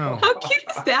 like, wow. How cute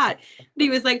is that? And he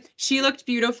was like, she looked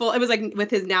beautiful. It was like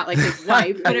with his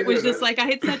wife, but it was just like, I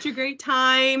had such a great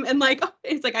time. And like,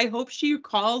 it's like, I hope she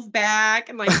calls back,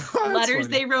 and like letters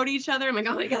they wrote each other. I'm like,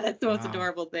 oh my God, that's the most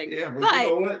adorable thing. Yeah, but you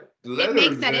know what? It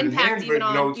makes that impact even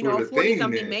on, a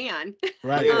 40-something man.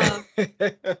 Right.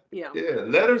 Yeah,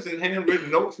 letters and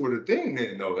handwritten notes were the thing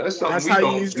then, though. That's something that's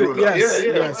how you used to. Yes.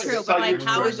 That's true. But like,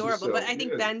 how adorable. But I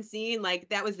think Ben seeing like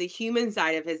that was the human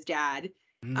side of his dad.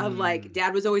 Of like,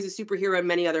 dad was always a superhero in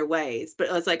many other ways, but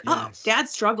it was like, oh, dad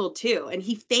struggled too, and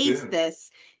he faced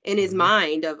this in his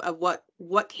mind of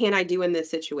what can I do in this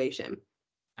situation.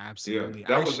 Absolutely,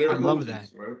 I love that.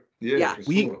 Right? Yeah.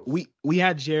 We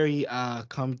had Jerry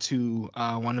come to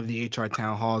one of the HR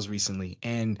town halls recently,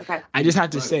 and I just have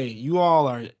to say, you all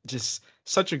are just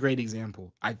such a great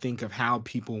example, I think, of how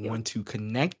people want to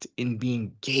connect and be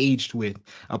engaged with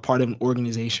a part of an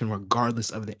organization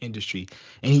regardless of the industry.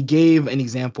 And he gave an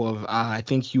example of I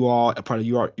think you all, a part of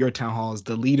your town halls,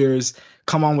 the leaders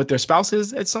come on with their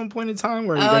spouses at some point in time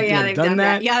where they've done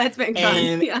that. Yeah, that's been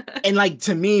fun. And like,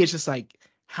 to me, it's just like,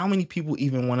 how many people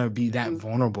even want to be that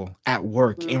vulnerable at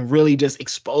work and really just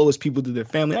expose people to their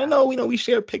family? I know, we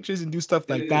share pictures and do stuff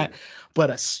like that,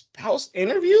 but a spouse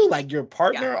interview, like your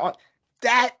partner,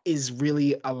 that is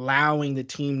really allowing the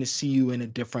team to see you in a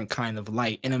different kind of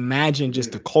light. And imagine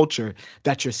just the culture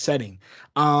that you're setting.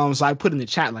 So I put in the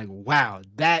chat, like, wow,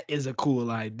 that is a cool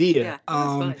idea.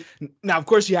 Now, of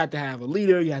course, you have to have a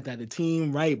leader, you have to have a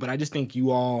team, right? But I just think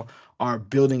you all are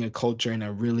building a culture in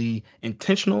a really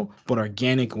intentional but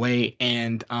organic way.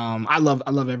 And I love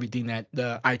everything that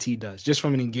the IT does, just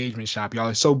from an engagement shop. Y'all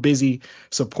are so busy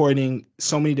supporting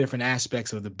so many different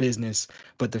aspects of the business,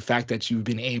 but the fact that you've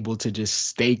been able to just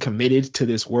stay committed to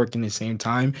this work in the same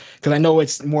time, because I know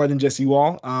it's more than just you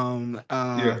all.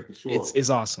 For sure.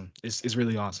 It's awesome. It's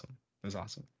really awesome. It's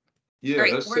awesome. Yeah. All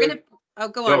right, we're gonna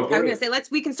go on. I'm gonna say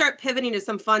we can start pivoting to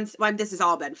some fun. Well, this has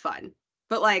all been fun.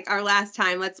 But like our last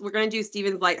time, we're gonna do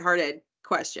Stephen's lighthearted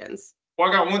questions. Well,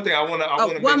 I got one thing I want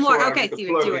to one more. Sure okay,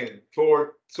 Stephen, do it.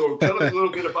 So tell us a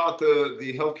little bit about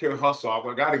the healthcare hustle.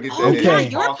 I got to get that. Yeah,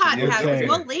 your podcast.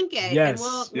 We'll link it and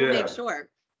we'll make sure.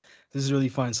 This is really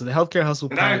fun. So the Healthcare Hustle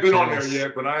And podcast. I ain't been on there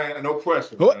yet, but I ain't no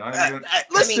pressure.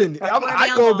 Listen,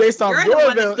 I go based off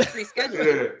your availability.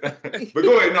 Yeah. But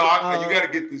go ahead. No, you got to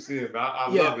get this in. I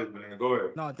love it, man. Go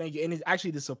ahead. No, thank you. And it's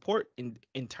actually the support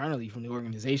internally from the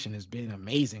organization has been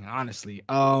amazing, honestly.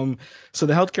 So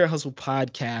the Healthcare Hustle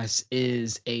podcast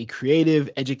is a creative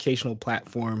educational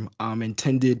platform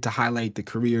intended to highlight the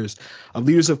careers of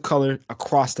leaders of color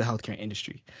across the healthcare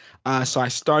industry. So I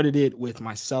started it with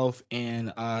myself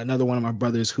and another one of my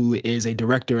brothers who is a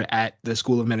director at the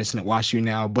School of Medicine at WashU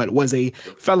now, but was a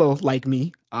fellow like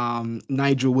me,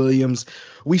 Nigel Williams.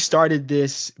 We started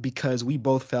this because we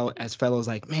both felt as fellows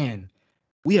like, man,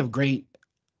 we have great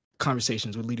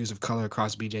conversations with leaders of color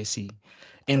across BJC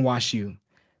and WashU.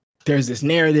 There's this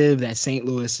narrative that St.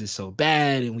 Louis is so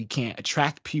bad and we can't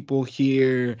attract people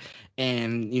here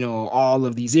and, all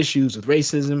of these issues with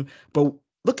racism. But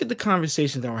look at the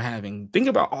conversations that we're having. Think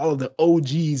about all of the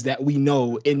OGs that we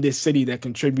know in this city that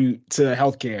contribute to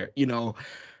healthcare.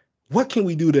 What can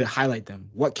we do to highlight them?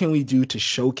 What can we do to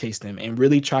showcase them and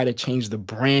really try to change the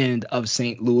brand of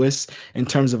St. Louis in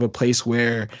terms of a place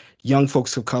where young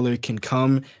folks of color can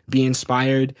come, be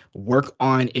inspired, work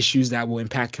on issues that will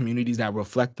impact communities that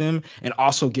reflect them, and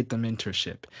also get the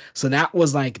mentorship. So that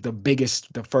was like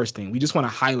the first thing. We just want to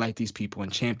highlight these people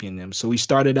and champion them. So we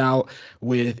started out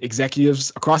with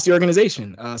executives across the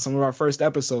organization. Some of our first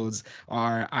episodes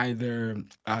are either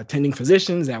attending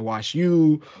physicians at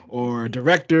WashU or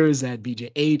directors at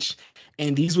BJH.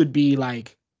 And these would be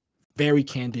like very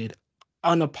candid,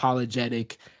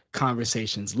 unapologetic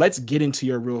conversations. Let's get into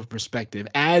your real perspective.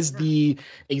 As the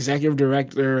executive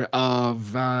director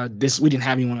of this, we didn't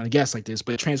have anyone on a guest like this,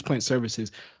 but Transplant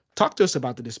Services, talk to us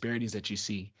about the disparities that you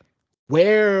see.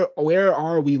 Where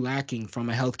are we lacking from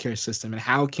a healthcare system and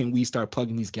how can we start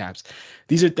plugging these gaps?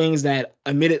 These are things that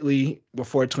admittedly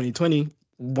before 2020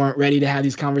 weren't ready to have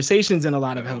these conversations in a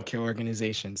lot of healthcare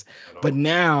organizations. But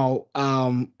now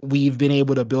we've been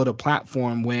able to build a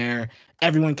platform where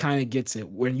everyone kind of gets it.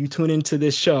 When you tune into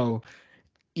this show,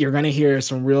 you're going to hear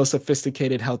some real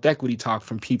sophisticated health equity talk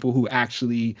from people who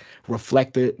actually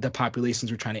reflect the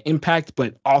populations we're trying to impact,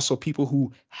 but also people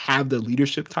who have the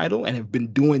leadership title and have been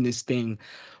doing this thing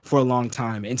for a long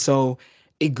time. And so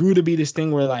it grew to be this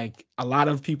thing where like a lot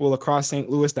of people across St.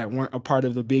 Louis that weren't a part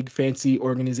of the big fancy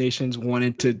organizations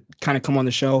wanted to kind of come on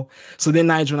the show. So then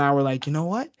Nigel and I were like, you know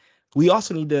what? We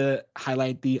also need to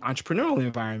highlight the entrepreneurial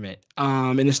environment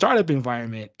and the startup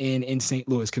environment in St.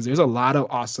 Louis, because there's a lot of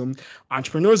awesome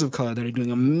entrepreneurs of color that are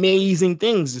doing amazing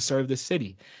things to serve the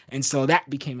city. And so that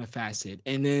became a facet.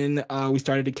 And then we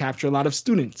started to capture a lot of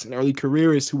students and early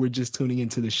careerists who were just tuning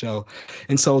into the show.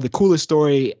 And so the coolest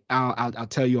story I'll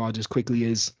tell you all just quickly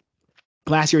is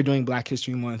last year during Black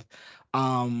History Month,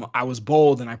 I was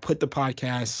bold and I put the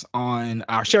podcast on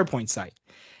our SharePoint site.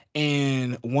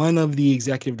 And one of the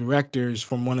executive directors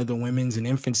from one of the women's and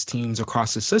infants teams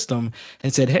across the system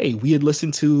and said, hey, we had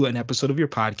listened to an episode of your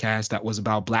podcast that was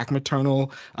about Black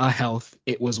maternal health.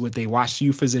 It was with a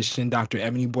WashU physician, Dr.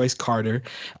 Ebony Boyce Carter.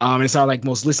 It's our like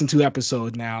most listened to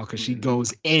episode now because she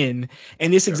goes in.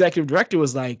 And this executive director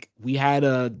was like, we had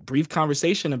a brief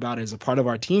conversation about it as a part of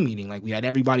our team meeting. Like we had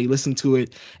everybody listen to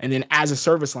it. And then as a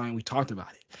service line, we talked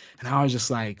about it. And I was just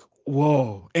like,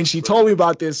 whoa. And she told me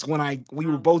about this when we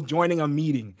were both joining a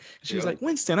meeting. She was like,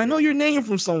 Winston, I know your name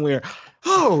from somewhere.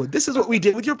 Oh, this is what we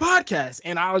did with your podcast.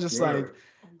 And I was just like,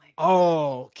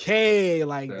 okay,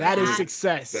 like that is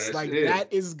success. That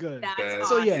is good. That's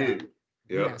so awesome.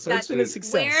 Yeah, so it's been a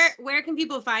success. Where can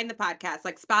people find the podcast?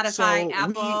 Like Spotify,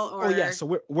 Apple,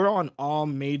 So we're on all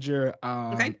major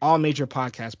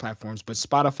podcast platforms, but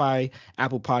Spotify,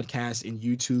 Apple Podcasts, and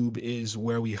YouTube is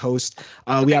where we host.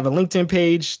 We have a LinkedIn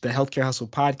page, the Healthcare Hustle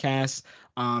Podcast,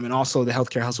 and also the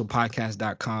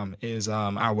healthcarehustlepodcast.com is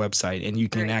our website, and you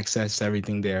can access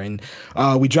everything there. And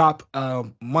we drop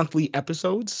monthly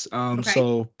episodes,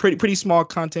 so pretty small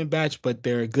content batch, but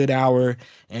they're a good hour.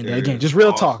 And again, just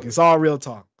real talk. It's all real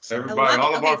talk. So. Everybody,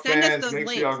 all of our fans, make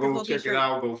sure y'all go check it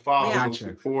out, go follow, go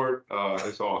support.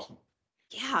 It's awesome.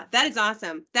 Yeah, that is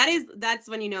awesome. That's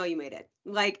when you know you made it.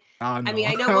 Like, I mean,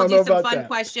 I know we'll do some fun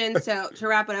questions to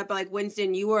wrap it up. But like,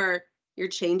 Winston, you're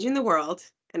changing the world.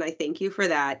 And I thank you for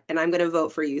that. And I'm going to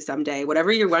vote for you someday,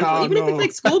 whatever you run for, even if it's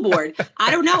like school board.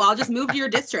 I don't know. I'll just move to your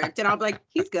district and I'll be like,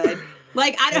 he's good.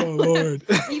 Like, I don't know.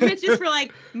 Even if it's just for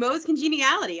like Mo's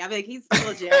congeniality. I'll be like, he's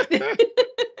legit.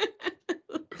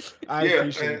 I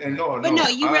appreciate it. But no,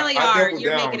 you really are.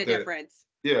 You're making a difference.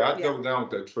 Yeah, I double down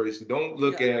with that, Tracy. Don't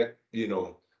look at,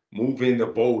 moving the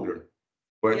boulder,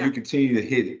 but you continue to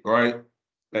hit it, right?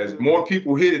 As more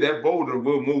people hit it, that boulder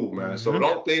will move, man. So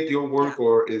don't think your work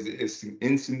or is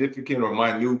insignificant or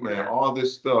minute, man. All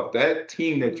this stuff, that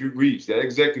team that you reach, that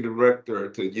executive director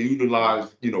to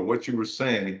utilize, what you were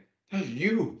saying, that's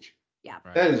huge. Yeah.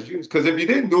 That is huge. Because if you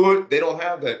didn't do it, they don't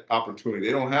have that opportunity.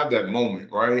 They don't have that moment,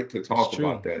 right, to talk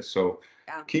about that. So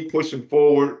keep pushing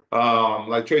forward.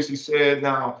 Like Tracy said,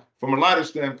 now, from a lighter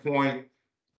standpoint,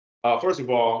 first of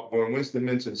all, when Winston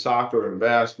mentioned soccer and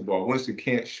basketball, Winston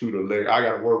can't shoot a leg. I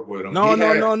got to work with him. No. I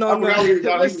forgot he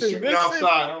was shooting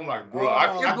outside. I'm like,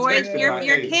 bro, your boys, your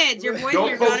kids, your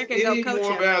daughter can go coach him. Don't post any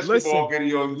more basketball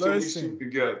videos until we shoot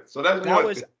together. So that's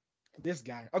one thing. This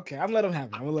guy. Okay, I'm gonna let him have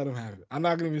it. I'm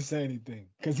not gonna even say anything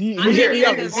because on your free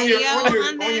time,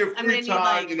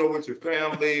 with your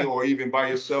family or even by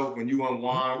yourself when you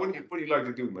unwind. What do you like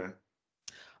to do, man?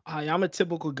 I'm a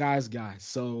typical guy's guy,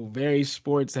 so very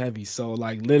sports heavy. So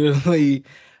like literally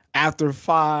after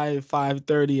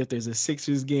 5:30, if there's a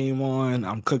Sixers game on,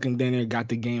 I'm cooking dinner, got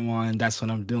the game on. That's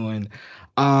what I'm doing.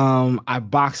 I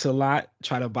box a lot.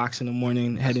 Try to box in the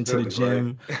morning, head into the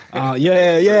gym.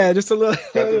 Right? Just a little.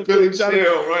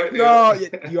 Right? No,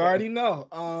 you already know.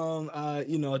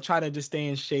 Try to just stay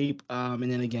in shape.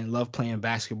 And then again, love playing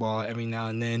basketball every now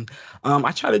and then.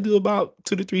 I try to do about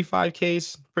 2 to 3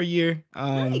 5Ks per year.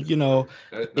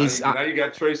 Nice. Now you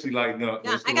got Tracy lighting up.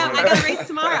 Yeah, I got a race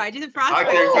tomorrow. I did the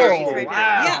CrossFit.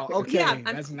 Wow. Okay. Yeah,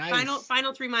 that's nice.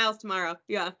 Final 3 miles tomorrow.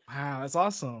 Yeah. Wow, that's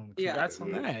awesome. Congrats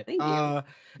on that. Thank you.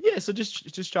 So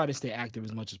just try to stay active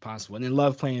as much as possible, and then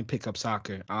love playing pickup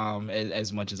soccer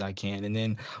as much as I can, and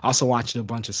then also watching a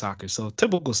bunch of soccer. So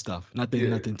typical stuff.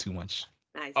 Nothing too much.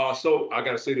 Nice. So I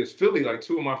gotta say this, Philly, like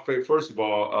two of my favorite. First of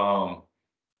all,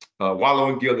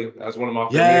 Wallow and Gilly. That's one of my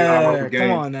favorite games.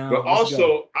 Come on now. But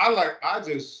also, I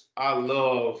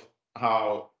love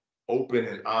how open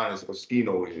and honest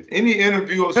Oskino is. Any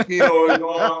interview Oskino is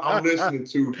on, I'm listening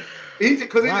to.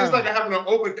 Because he's just like having an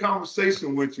open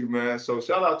conversation with you, man. So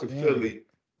shout out to Philly.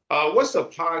 What's a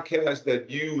podcast that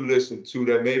you listen to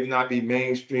that maybe not be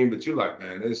mainstream, but you're like,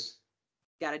 man, these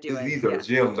are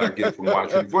gems I get from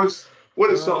watching.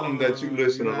 What is something that you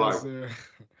listen to like?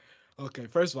 Okay,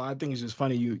 first of all, I think it's just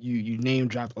funny you name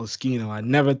dropped Oskino. I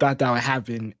never thought that would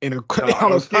happen in any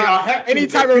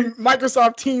type of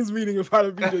Microsoft Teams meeting in front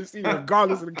of BJC,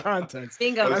 regardless of the context.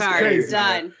 Bingo card,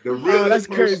 done. The real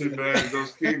person, man, is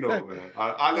Oskino, man.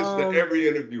 I listen to every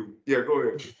interview. Yeah, go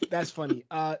ahead. That's funny.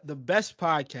 The best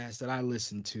podcast that I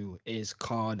listen to is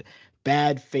called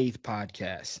Bad Faith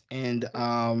Podcast, and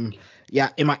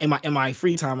in my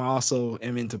free time, I also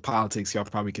am into politics. Y'all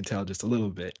probably can tell just a little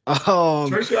bit.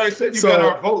 Tracy, I said you got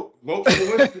our vote. Vote for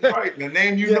the Winston, right? The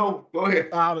name know. Go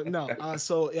ahead.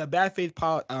 Bad Faith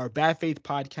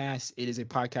Podcast. It is a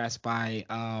podcast by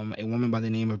a woman by the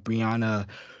name of Brianna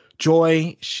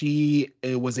Joy. She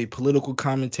was a political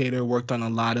commentator, worked on a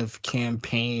lot of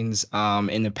campaigns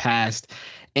in the past.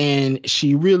 And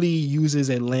she really uses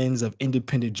a lens of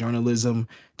independent journalism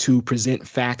to present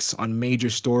facts on major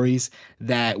stories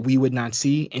that we would not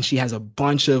see. And she has a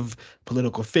bunch of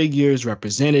political figures,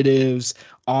 representatives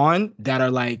on that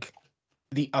are like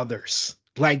the others,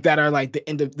 like that are like the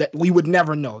end of that we would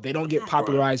never know. They don't get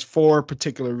popularized for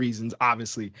particular reasons,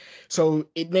 obviously. So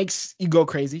it makes you go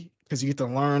crazy because you get to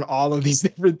learn all of these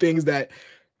different things that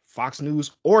Fox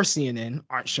News or CNN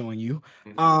aren't showing you.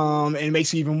 And it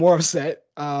makes you even more upset.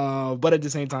 But at the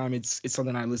same time, it's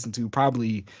something I listen to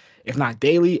probably, if not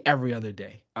daily, every other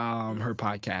day. Her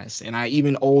podcast, and I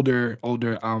even older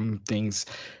things.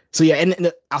 So yeah,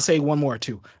 and I'll say one more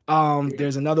too.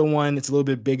 There's another one. It's a little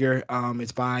bit bigger.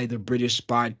 It's by the British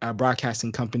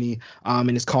broadcasting company, and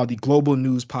it's called the Global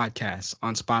News Podcast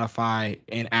on Spotify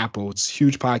and Apple. It's a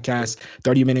huge podcast,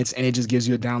 30 minutes, and it just gives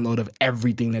you a download of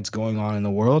everything that's going on in the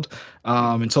world.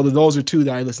 And so those are two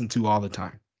that I listen to all the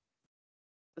time.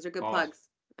 Those are good plugs.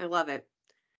 I love it.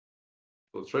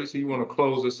 So Tracy, you want to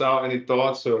close this out? Any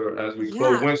thoughts, or as we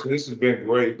close? Winston, this has been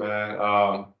great,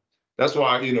 man. That's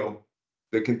why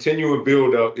the continuing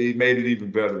build up, it made it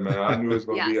even better, man. I knew it was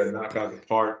going to be a knockout of the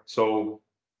park. So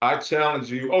I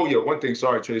challenge you. Oh yeah, one thing.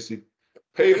 Sorry, Tracy.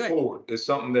 Pay it forward is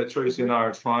something that Tracy and I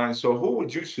are trying. So who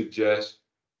would you suggest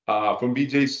from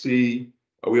BJC?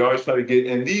 We always try to get,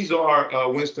 and these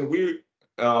are Winston.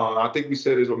 I think we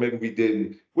said this, or maybe we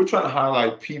didn't. We're trying to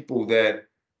highlight people that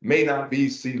may not be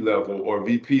C level or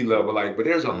VP level, but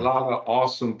there's a lot of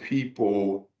awesome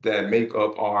people that make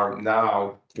up our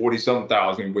now 40-some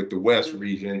thousand with the West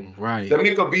region, right? That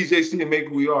make up BJC and make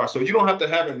who we are. So you don't have to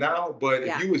have it now, but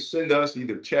if you would send us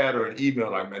either chat or an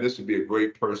email, man, this would be a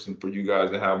great person for you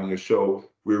guys to have on your show.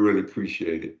 We really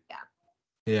appreciate it. Yeah.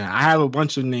 Yeah, I have a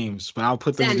bunch of names, but I'll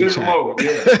put them in the Just chat.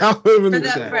 yeah. I'll put them in For the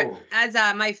the, chat. as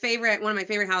one of my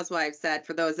favorite housewives said,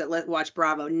 for those that watch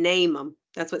Bravo, name them.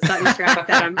 That's what Sutton Strap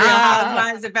said on Real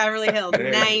Housewives of Beverly Hills.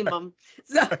 Name them.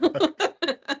 So.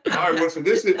 All right, Winston,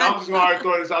 I'm just going to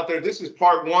throw this out there. This is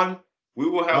part 1. We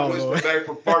will have Winston back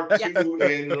for part 2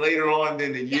 and later on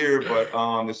in the year, but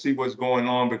to see what's going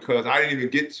on, because I didn't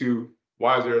even get to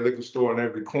why is there a liquor store in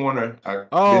every corner? I've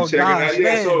been checking that.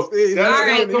 Yeah, so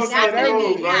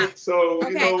right? So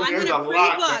okay, there's a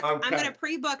lot to unpack. I'm gonna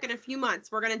pre-book in a few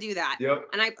months. We're gonna do that. Yep.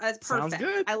 And that's perfect. Sounds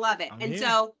good. I love it.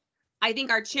 So I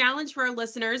think our challenge for our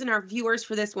listeners and our viewers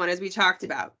for this one, as we talked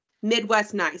about,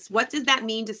 Midwest Nice. What does that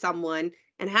mean to someone,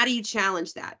 and how do you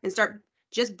challenge that and start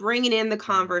just bringing in the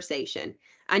conversation?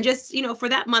 And just, for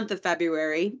that month of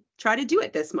February, try to do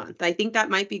it this month. I think that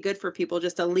might be good for people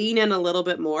just to lean in a little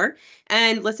bit more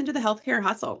and listen to the Healthcare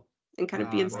Hustle and kind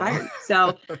of be inspired.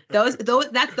 So those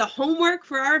that's the homework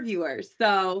for our viewers.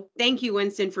 So thank you,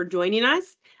 Winston, for joining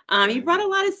us. You brought a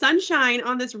lot of sunshine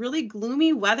on this really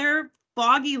gloomy weather,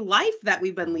 foggy life that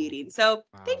we've been leading. So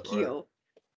thank you.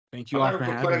 Thank you all for having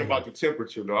me. I'm complaining about the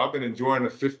temperature, though. I've been enjoying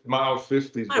the mild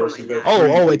 50s versus the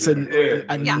it's a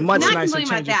much nicer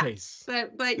change of pace.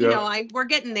 But we're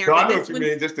getting there. No, I know what you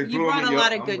mean. Just the gloomy. You brought a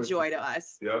lot of good joy to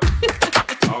us. Yeah.